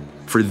heart,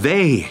 for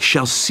they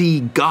shall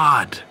see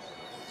God.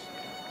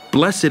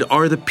 Blessed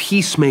are the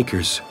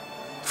peacemakers,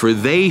 for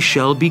they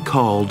shall be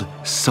called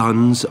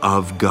sons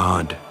of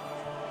God.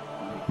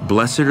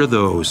 Blessed are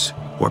those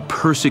who are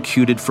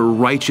persecuted for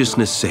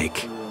righteousness'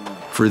 sake,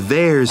 for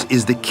theirs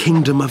is the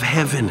kingdom of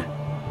heaven.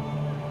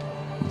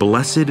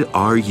 Blessed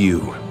are you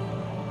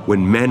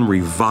when men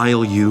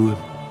revile you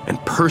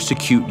and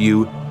persecute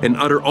you and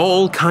utter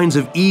all kinds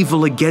of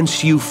evil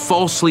against you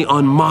falsely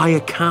on my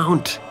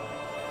account.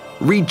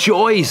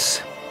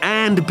 Rejoice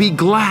and be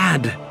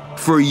glad,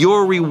 for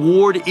your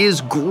reward is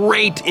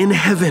great in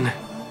heaven.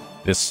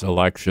 This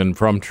selection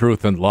from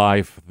Truth and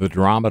Life, the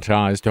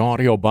dramatized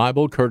audio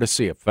Bible,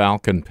 courtesy of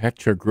Falcon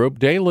Picture Group.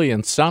 Daily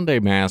and Sunday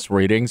Mass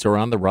readings are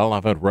on the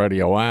Relevant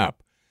Radio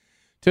app.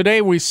 Today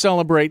we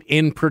celebrate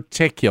in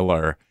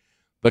particular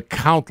the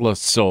countless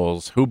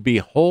souls who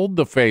behold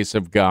the face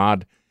of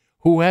God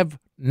who have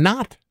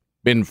not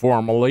been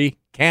formally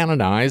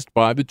canonized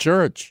by the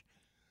Church.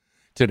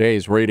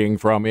 Today's reading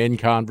from In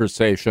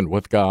Conversation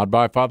with God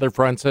by Father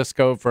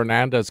Francisco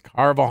Fernandez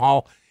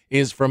Carvajal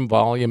is from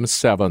Volume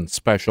 7,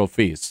 Special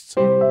Feasts.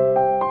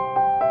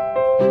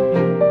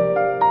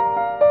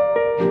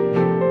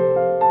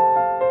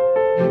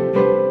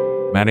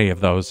 Many of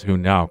those who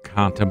now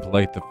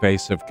contemplate the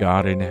face of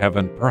God in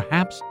heaven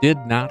perhaps did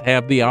not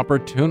have the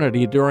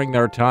opportunity during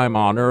their time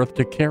on earth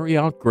to carry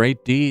out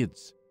great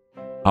deeds.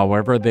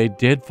 However, they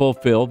did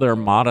fulfill their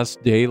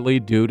modest daily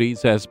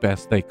duties as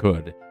best they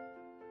could.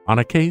 On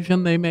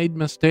occasion, they made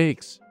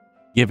mistakes,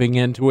 giving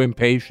in to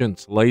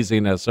impatience,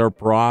 laziness, or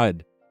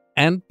pride,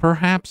 and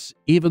perhaps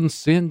even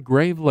sinned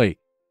gravely.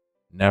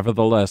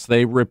 Nevertheless,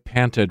 they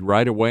repented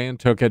right away and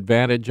took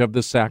advantage of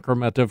the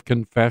sacrament of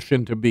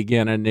confession to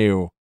begin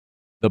anew.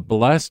 The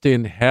blessed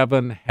in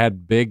heaven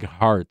had big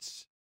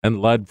hearts,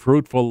 and led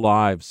fruitful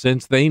lives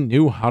since they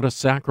knew how to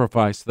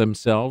sacrifice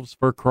themselves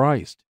for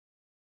Christ.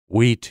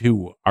 We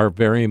too are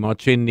very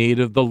much in need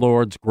of the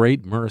Lord's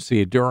great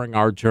mercy during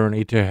our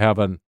journey to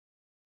heaven.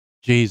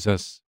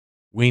 Jesus,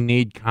 we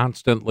need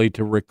constantly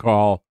to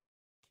recall,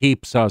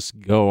 keeps us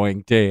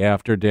going day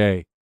after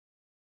day.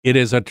 It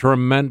is a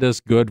tremendous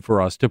good for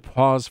us to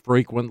pause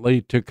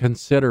frequently to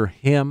consider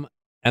Him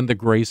and the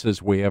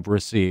graces we have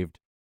received,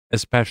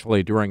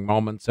 especially during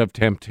moments of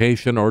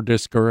temptation or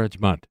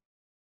discouragement.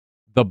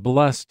 The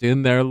blessed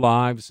in their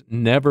lives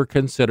never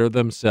consider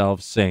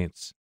themselves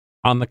saints.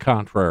 On the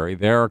contrary,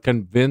 they are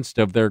convinced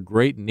of their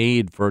great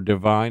need for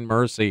divine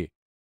mercy.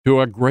 To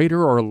a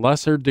greater or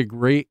lesser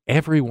degree,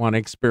 everyone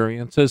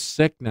experiences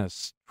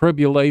sickness,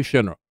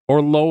 tribulation,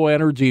 or low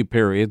energy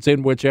periods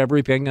in which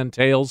everything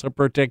entails a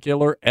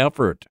particular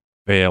effort.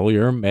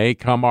 Failure may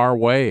come our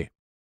way,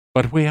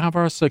 but we have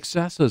our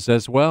successes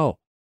as well.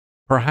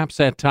 Perhaps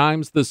at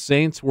times the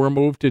saints were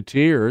moved to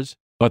tears,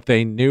 but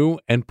they knew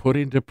and put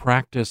into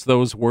practice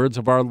those words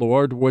of our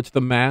Lord which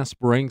the Mass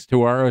brings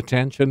to our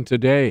attention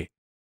today.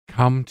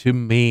 Come to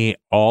me,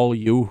 all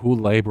you who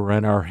labor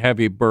and are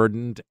heavy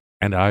burdened,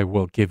 and I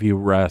will give you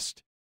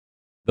rest.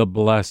 The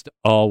blessed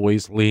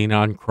always lean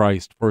on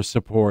Christ for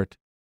support.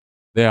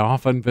 They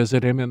often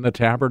visit Him in the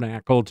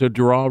tabernacle to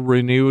draw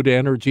renewed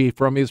energy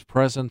from His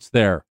presence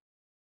there.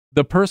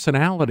 The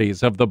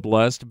personalities of the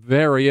blessed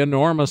vary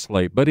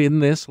enormously, but in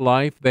this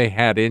life they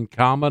had in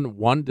common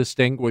one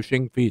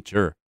distinguishing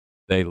feature.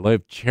 They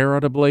lived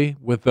charitably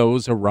with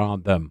those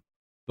around them.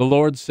 The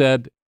Lord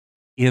said,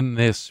 "In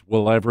this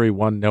will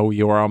everyone know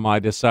you are my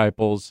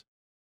disciples,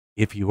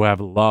 if you have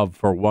love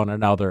for one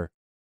another."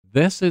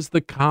 This is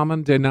the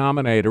common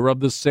denominator of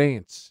the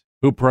saints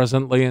who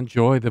presently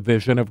enjoy the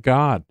vision of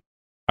God.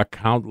 A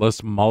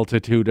countless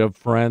multitude of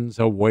friends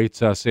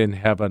awaits us in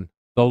heaven.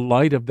 The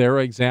light of their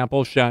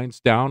example shines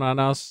down on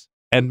us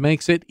and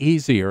makes it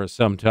easier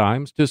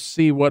sometimes to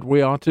see what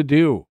we ought to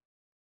do.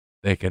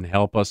 They can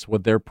help us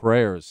with their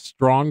prayers,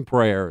 strong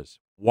prayers,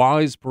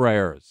 wise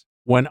prayers,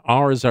 when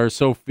ours are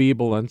so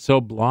feeble and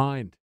so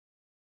blind.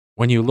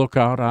 When you look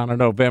out on a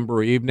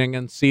November evening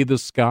and see the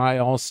sky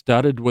all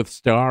studded with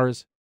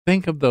stars,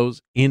 think of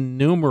those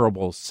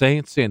innumerable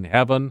saints in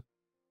heaven,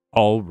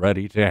 all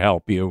ready to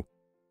help you.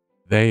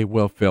 They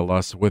will fill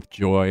us with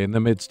joy in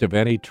the midst of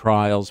any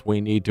trials we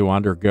need to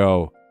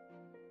undergo.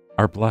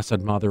 Our Blessed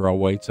Mother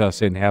awaits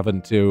us in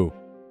heaven too.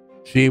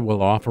 She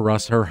will offer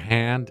us her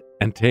hand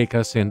and take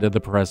us into the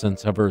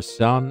presence of her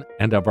Son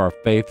and of our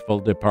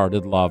faithful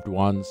departed loved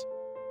ones,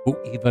 who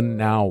even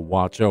now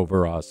watch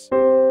over us.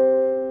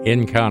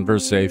 In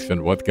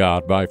Conversation with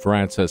God by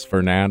Francis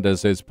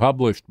Fernandez is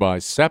published by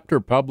Scepter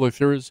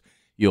Publishers.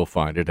 You'll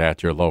find it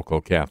at your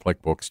local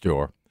Catholic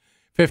bookstore.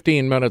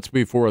 15 minutes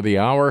before the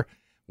hour,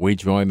 we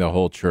join the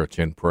whole church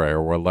in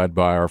prayer. We're led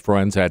by our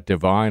friends at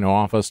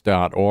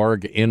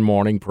divineoffice.org in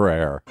morning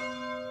prayer.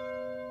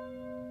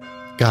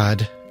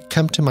 God,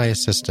 come to my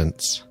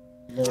assistance.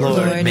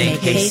 Lord, make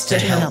haste to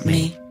help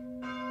me.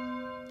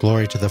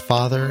 Glory to the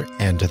Father,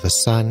 and to the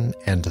Son,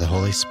 and to the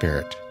Holy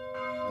Spirit.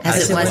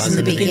 As it was in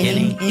the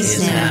beginning,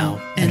 is now,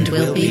 and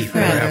will be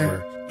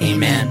forever.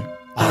 Amen.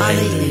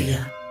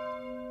 Alleluia.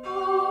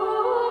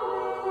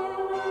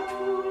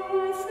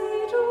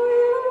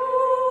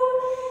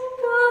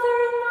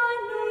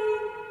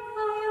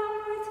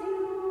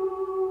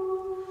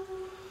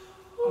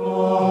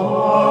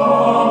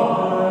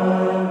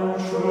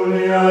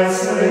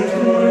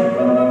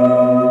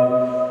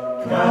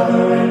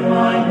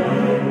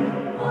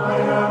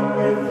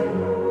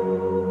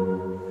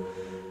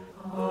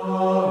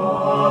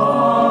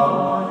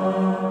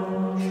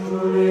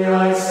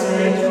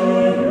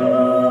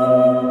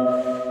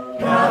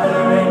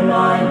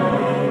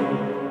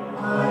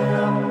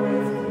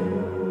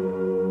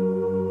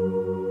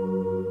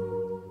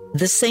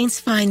 The saints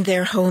find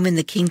their home in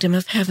the kingdom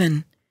of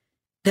heaven.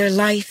 Their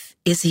life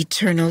is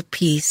eternal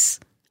peace.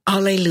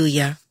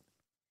 Alleluia.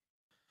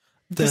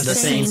 The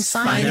saints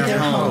find their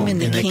home in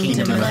the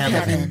kingdom of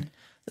heaven.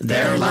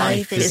 Their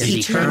life is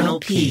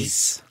eternal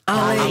peace.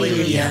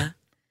 Alleluia.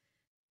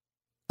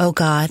 O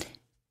God,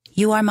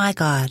 you are my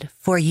God,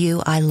 for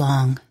you I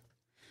long.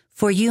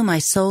 For you my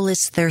soul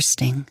is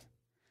thirsting.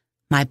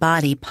 My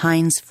body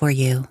pines for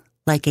you,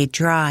 like a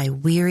dry,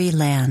 weary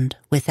land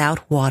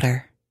without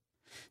water.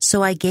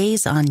 So I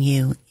gaze on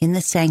you in the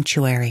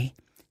sanctuary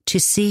to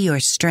see your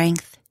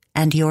strength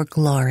and your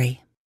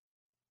glory.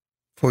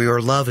 For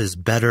your love is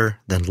better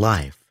than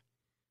life.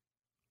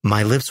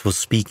 My lips will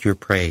speak your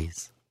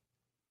praise.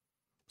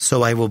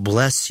 So I will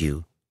bless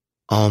you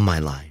all my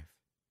life.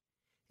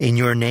 In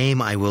your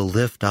name I will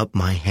lift up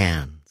my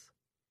hands.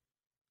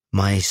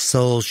 My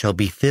soul shall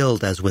be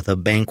filled as with a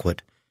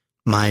banquet.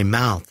 My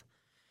mouth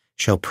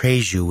shall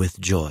praise you with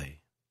joy.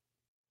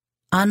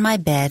 On my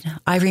bed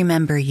I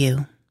remember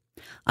you.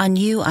 On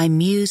you I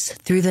muse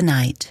through the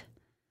night,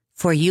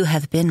 for you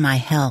have been my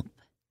help.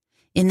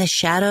 In the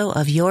shadow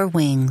of your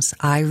wings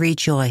I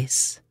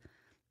rejoice.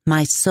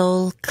 My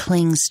soul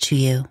clings to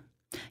you.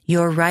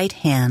 Your right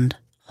hand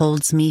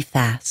holds me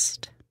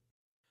fast.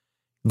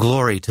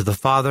 Glory to the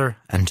Father,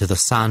 and to the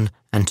Son,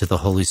 and to the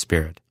Holy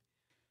Spirit.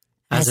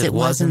 As it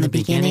was in the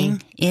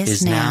beginning,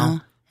 is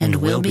now, and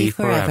will be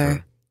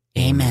forever.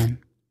 Amen.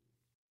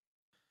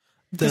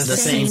 The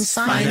saints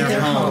find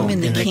their home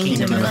in the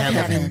kingdom of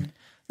heaven.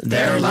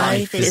 Their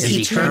life is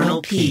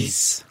eternal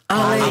peace.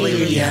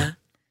 Alleluia.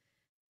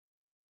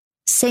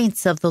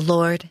 Saints of the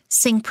Lord,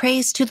 sing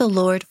praise to the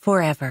Lord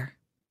forever.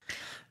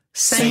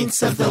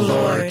 Saints of the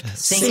Lord,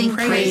 sing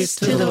praise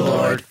to the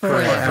Lord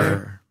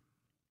forever.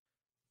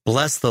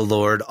 Bless the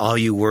Lord, all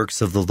you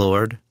works of the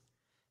Lord.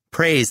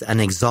 Praise and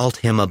exalt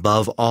him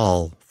above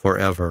all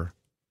forever.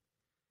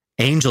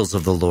 Angels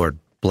of the Lord,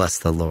 bless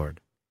the Lord.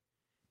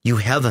 You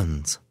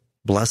heavens,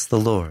 bless the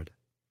Lord.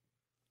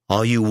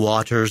 All you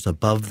waters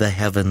above the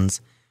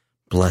heavens,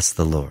 bless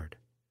the Lord.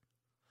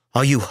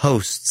 All you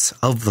hosts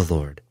of the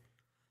Lord,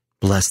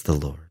 bless the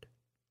Lord.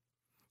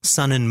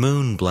 Sun and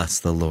moon, bless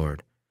the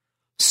Lord.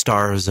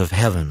 Stars of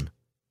heaven,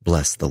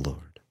 bless the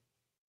Lord.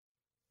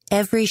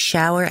 Every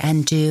shower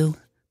and dew,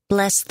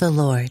 bless the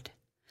Lord.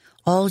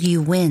 All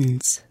you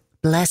winds,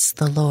 bless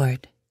the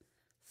Lord.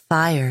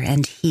 Fire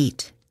and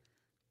heat,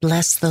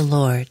 bless the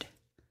Lord.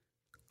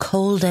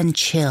 Cold and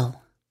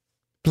chill,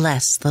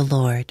 bless the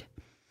Lord.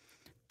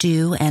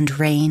 Dew and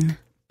rain,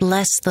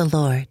 bless the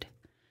Lord.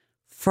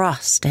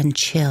 Frost and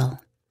chill,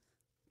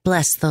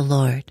 bless the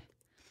Lord.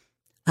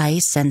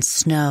 Ice and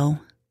snow,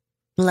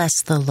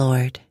 bless the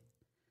Lord.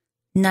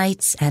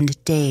 Nights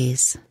and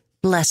days,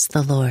 bless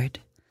the Lord.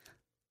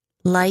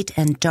 Light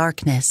and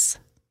darkness,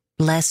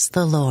 bless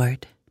the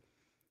Lord.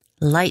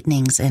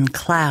 Lightnings and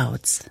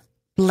clouds,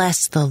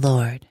 bless the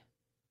Lord.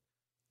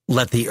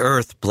 Let the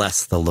earth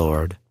bless the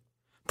Lord.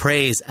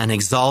 Praise and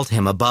exalt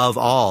him above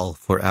all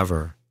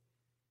forever.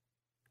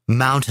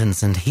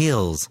 Mountains and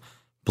hills,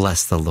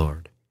 bless the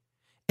Lord.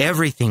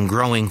 Everything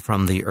growing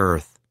from the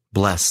earth,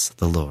 bless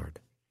the Lord.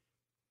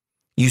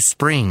 You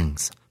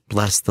springs,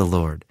 bless the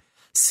Lord.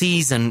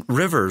 Seas and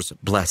rivers,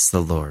 bless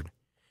the Lord.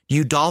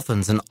 You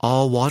dolphins and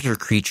all water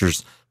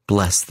creatures,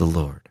 bless the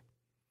Lord.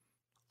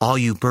 All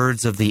you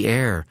birds of the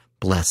air,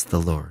 bless the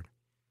Lord.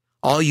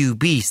 All you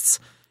beasts,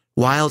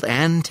 wild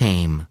and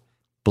tame,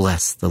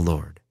 bless the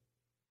Lord.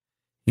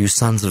 You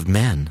sons of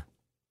men,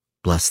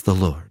 bless the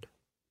Lord.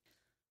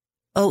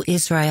 O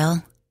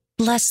Israel,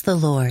 bless the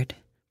Lord.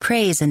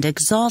 Praise and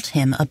exalt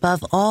him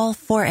above all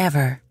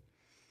forever.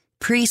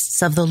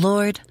 Priests of the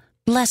Lord,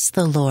 bless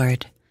the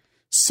Lord.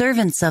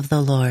 Servants of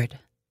the Lord,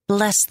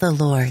 bless the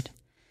Lord.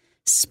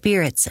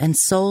 Spirits and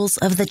souls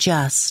of the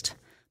just,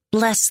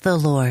 bless the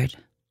Lord.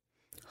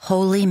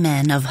 Holy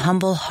men of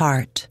humble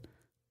heart,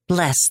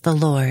 bless the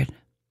Lord.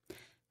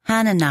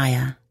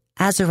 Hananiah,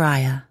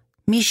 Azariah,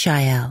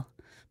 Mishael,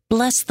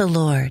 bless the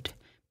Lord.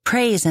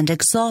 Praise and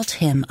exalt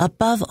him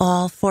above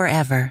all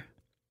forever.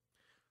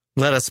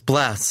 Let us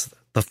bless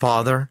the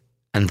Father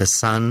and the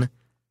Son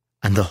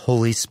and the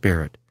Holy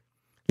Spirit.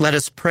 Let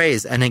us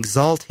praise and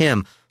exalt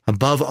him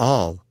above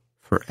all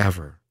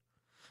forever.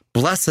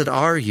 Blessed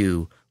are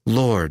you,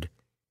 Lord,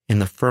 in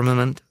the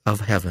firmament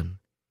of heaven,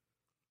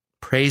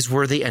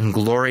 praiseworthy and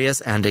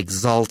glorious and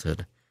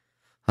exalted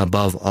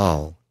above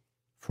all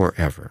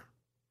forever.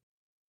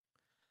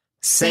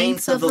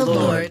 Saints of the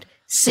Lord,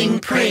 sing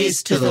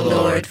praise to the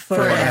Lord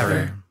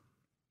forever.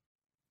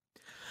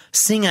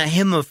 Sing a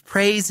hymn of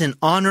praise in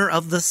honor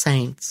of the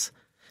saints,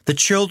 the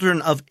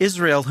children of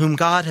Israel whom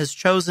God has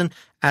chosen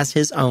as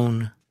his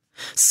own.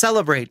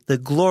 Celebrate the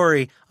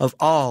glory of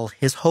all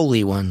his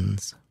holy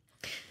ones.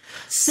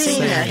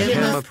 Sing a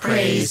hymn of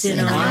praise in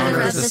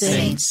honor of the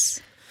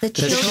saints, the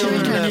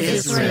children of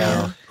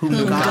Israel,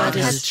 whom God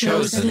has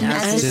chosen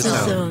as his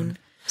own.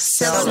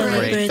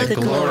 Celebrate the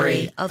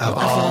glory of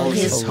all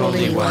his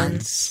holy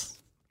ones.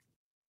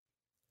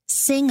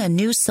 Sing a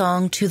new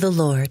song to the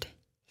Lord,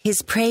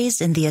 his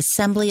praise in the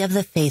assembly of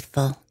the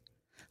faithful.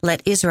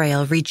 Let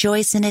Israel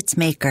rejoice in its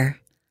Maker.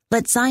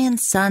 Let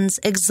Zion's sons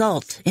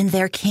exult in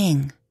their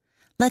King.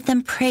 Let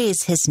them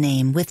praise his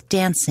name with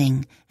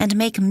dancing and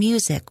make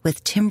music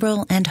with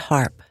timbrel and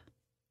harp.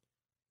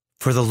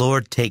 For the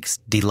Lord takes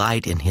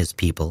delight in his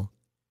people.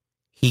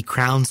 He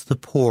crowns the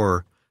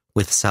poor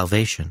with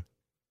salvation.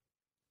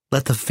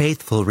 Let the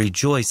faithful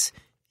rejoice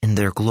in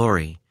their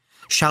glory,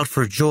 shout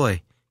for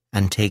joy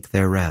and take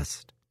their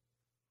rest.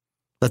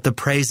 Let the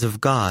praise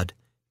of God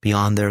be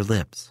on their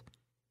lips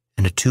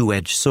and a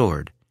two-edged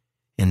sword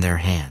in their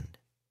hand,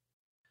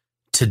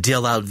 to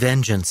deal out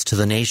vengeance to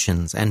the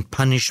nations and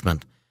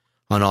punishment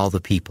on all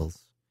the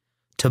peoples,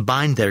 to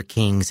bind their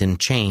kings in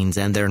chains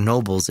and their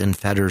nobles in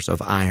fetters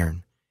of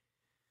iron,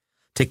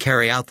 to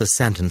carry out the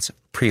sentence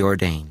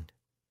preordained.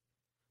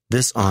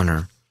 This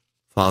honor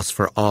falls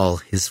for all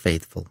his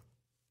faithful.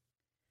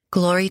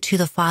 Glory to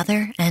the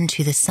Father, and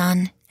to the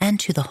Son, and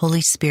to the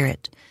Holy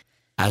Spirit,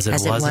 as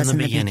it was in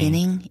the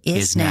beginning,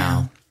 is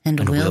now,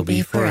 and will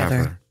be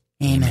forever.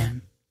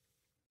 Amen.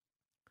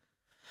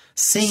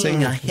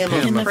 Sing a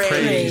hymn of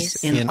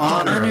praise in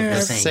honor of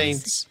the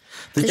saints,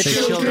 the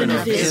children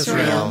of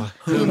Israel,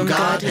 whom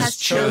God has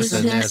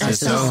chosen as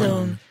his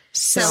own.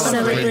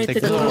 Celebrate the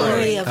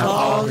glory of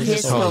all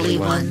his holy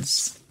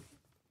ones.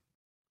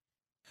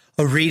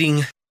 A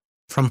reading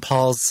from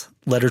Paul's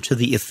letter to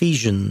the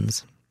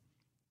Ephesians.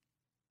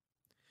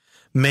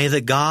 May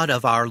the God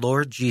of our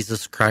Lord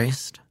Jesus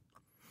Christ,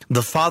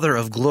 the Father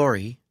of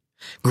glory,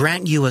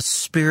 grant you a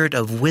spirit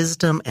of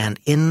wisdom and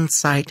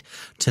insight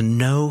to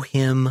know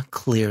him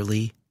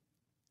clearly.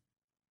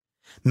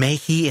 May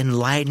he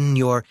enlighten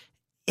your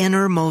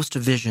innermost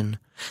vision,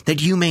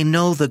 that you may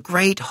know the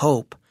great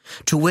hope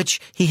to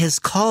which he has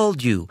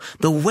called you,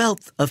 the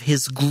wealth of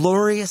his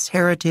glorious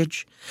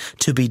heritage,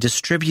 to be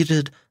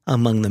distributed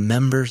among the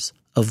members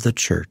of the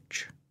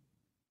church.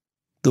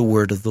 The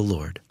word of the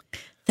Lord.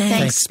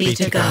 Thanks be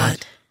to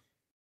God.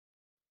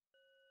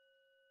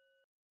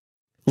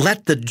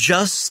 Let the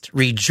just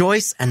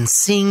rejoice and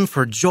sing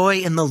for joy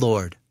in the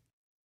Lord.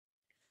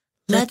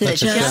 Let the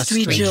just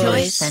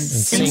rejoice and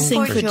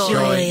sing for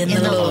joy in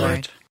the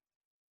Lord.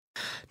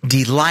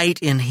 Delight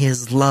in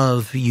his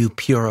love, you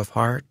pure of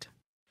heart.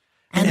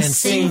 And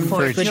sing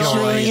for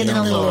joy in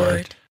the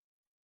Lord.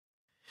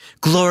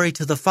 Glory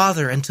to the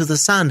Father, and to the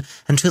Son,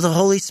 and to the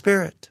Holy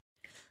Spirit.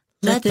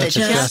 Let the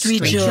just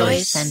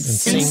rejoice and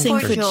sing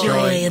for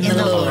joy in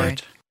the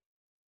Lord.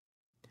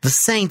 The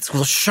saints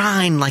will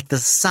shine like the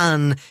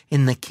sun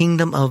in the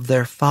kingdom of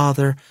their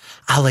Father.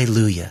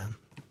 Alleluia.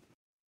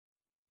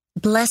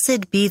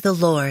 Blessed be the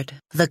Lord,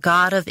 the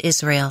God of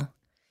Israel.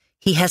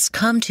 He has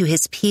come to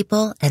his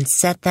people and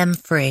set them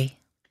free.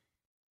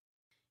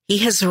 He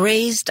has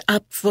raised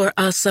up for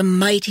us a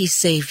mighty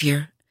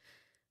Savior,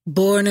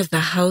 born of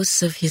the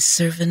house of his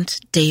servant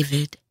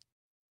David.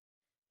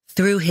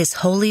 Through his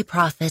holy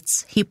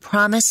prophets, he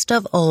promised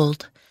of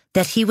old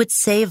that he would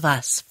save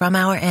us from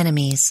our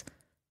enemies,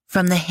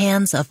 from the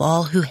hands of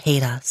all who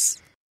hate us.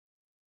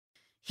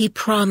 He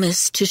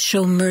promised to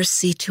show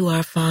mercy to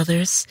our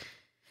fathers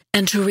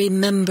and to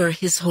remember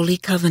his holy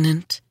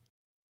covenant.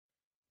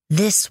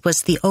 This was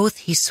the oath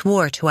he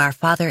swore to our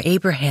father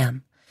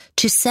Abraham,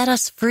 to set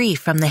us free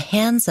from the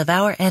hands of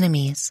our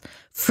enemies,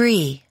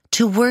 free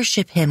to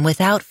worship him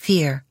without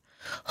fear,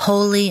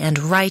 holy and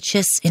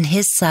righteous in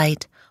his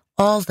sight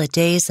all the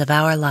days of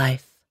our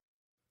life.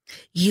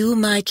 You,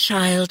 my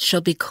child,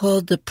 shall be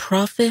called the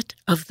prophet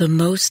of the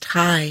Most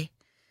High,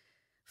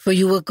 for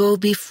you will go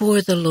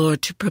before the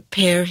Lord to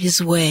prepare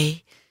his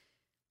way,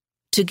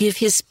 to give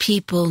his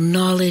people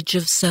knowledge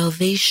of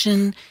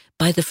salvation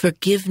by the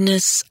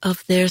forgiveness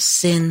of their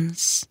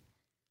sins.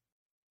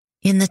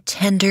 In the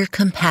tender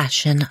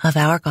compassion of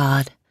our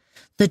God,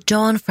 the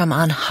dawn from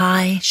on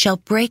high shall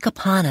break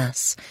upon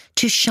us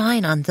to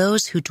shine on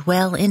those who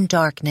dwell in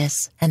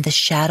darkness and the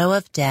shadow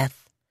of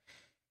death,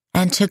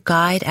 and to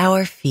guide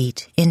our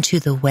feet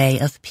into the way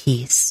of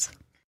peace.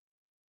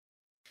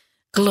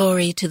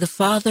 Glory to the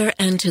Father,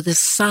 and to the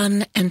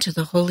Son, and to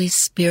the Holy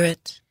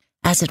Spirit.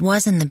 As it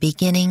was in the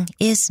beginning,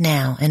 is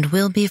now, and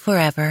will be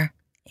forever.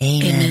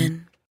 Amen.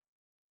 Amen.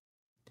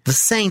 The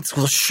saints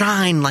will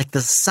shine like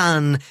the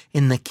sun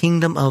in the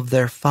kingdom of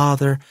their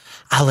Father.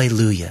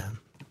 Alleluia.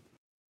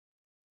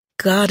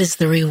 God is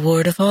the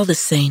reward of all the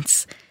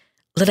saints.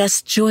 Let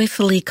us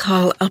joyfully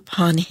call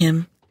upon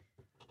him.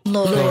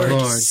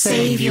 Lord,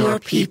 save your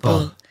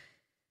people.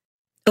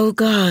 O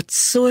God,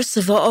 source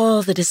of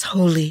all that is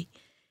holy,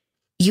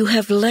 you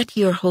have let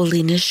your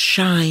holiness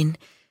shine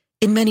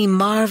in many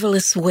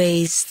marvelous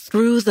ways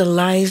through the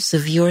lives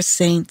of your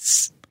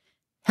saints.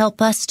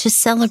 Help us to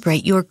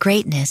celebrate your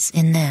greatness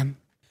in them.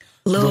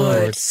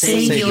 Lord,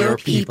 save your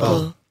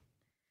people.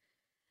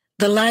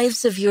 The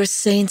lives of your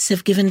saints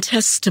have given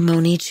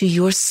testimony to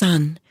your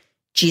Son,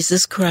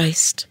 Jesus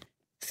Christ.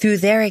 Through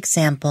their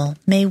example,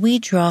 may we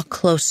draw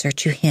closer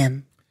to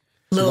him.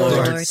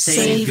 Lord,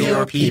 save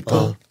your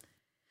people.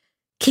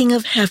 King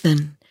of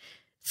heaven,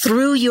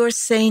 through your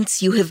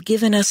saints you have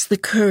given us the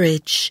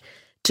courage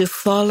to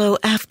follow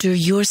after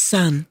your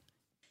Son.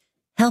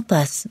 Help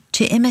us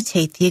to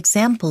imitate the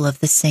example of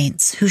the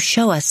saints who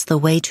show us the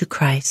way to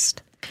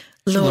Christ.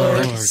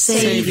 Lord,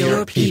 save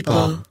your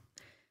people.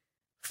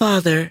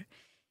 Father,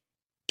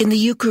 in the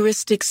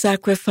Eucharistic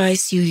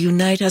sacrifice you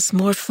unite us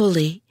more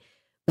fully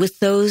with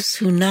those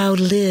who now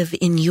live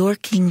in your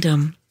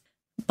kingdom.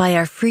 By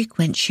our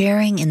frequent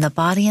sharing in the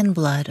body and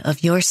blood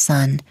of your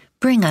Son,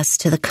 bring us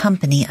to the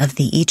company of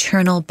the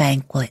eternal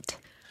banquet.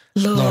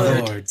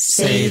 Lord,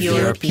 save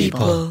your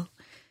people.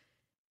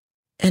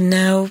 And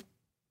now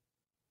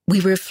we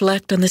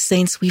reflect on the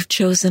saints we've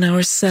chosen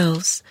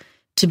ourselves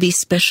to be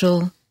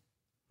special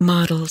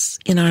models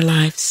in our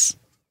lives.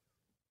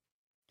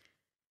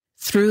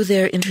 Through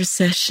their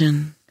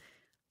intercession,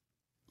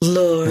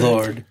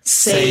 Lord,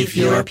 save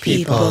your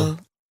people.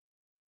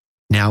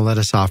 Now let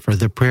us offer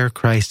the prayer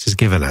Christ has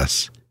given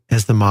us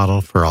as the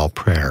model for all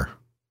prayer.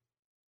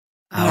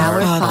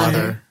 Our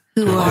Father,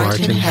 who art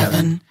in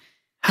heaven,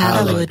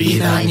 hallowed be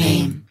thy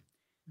name.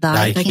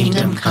 Thy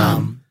kingdom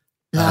come,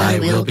 thy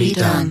will be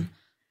done,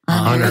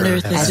 on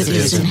earth as it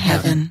is in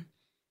heaven.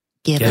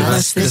 Give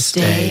us this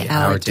day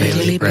our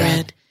daily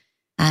bread,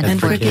 and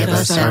forgive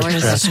us our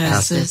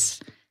trespasses,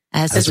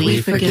 as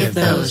we forgive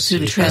those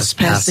who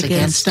trespass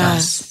against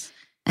us.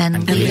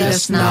 And lead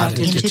us not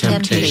into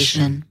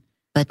temptation,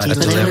 but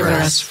deliver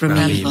us from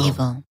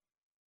evil.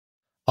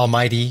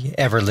 Almighty,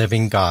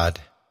 ever-living God,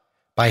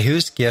 by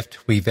whose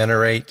gift we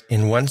venerate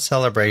in one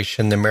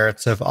celebration the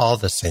merits of all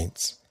the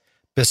saints,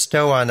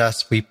 bestow on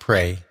us, we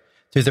pray,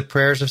 through the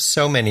prayers of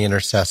so many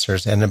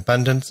intercessors, an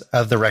abundance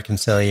of the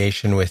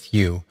reconciliation with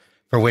you,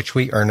 for which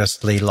we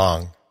earnestly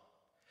long.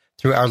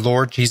 Through our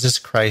Lord Jesus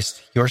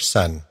Christ, your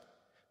Son,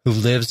 who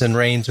lives and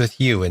reigns with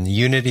you in the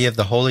unity of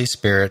the Holy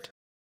Spirit,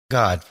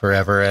 God,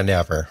 forever and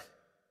ever.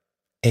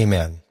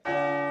 Amen.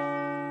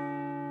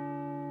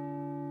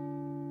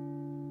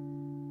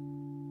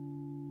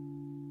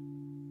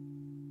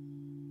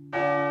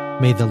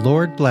 May the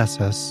Lord bless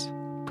us,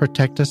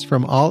 protect us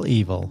from all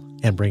evil,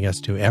 and bring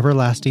us to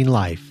everlasting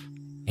life.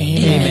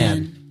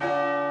 Amen.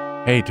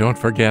 Hey, don't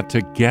forget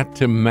to get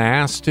to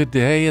Mass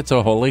today. It's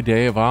a holy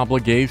day of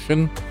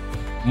obligation.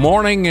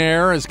 Morning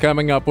Air is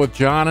coming up with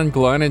John and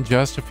Glenn in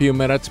just a few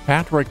minutes.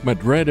 Patrick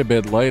Madrid a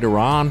bit later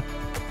on.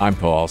 I'm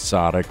Paul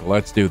Sadek.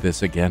 Let's do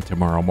this again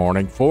tomorrow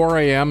morning, 4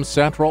 a.m.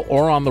 Central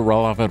or on the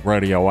Relevant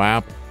Radio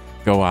app.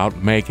 Go out,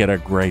 make it a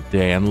great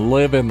day, and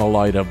live in the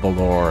light of the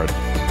Lord.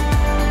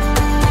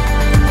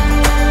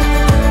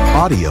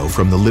 Audio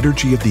from the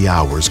Liturgy of the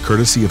Hours,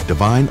 courtesy of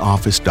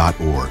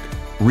DivineOffice.org.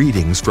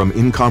 Readings from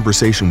In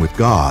Conversation with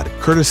God,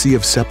 courtesy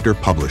of Scepter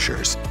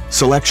Publishers.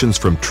 Selections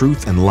from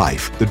Truth and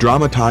Life, the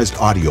dramatized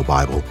audio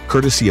Bible,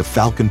 courtesy of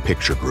Falcon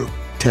Picture Group.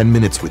 10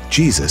 Minutes with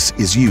Jesus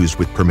is used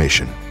with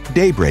permission.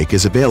 Daybreak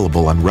is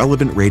available on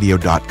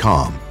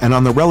RelevantRadio.com and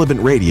on the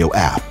Relevant Radio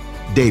app.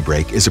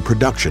 Daybreak is a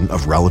production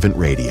of Relevant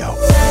Radio.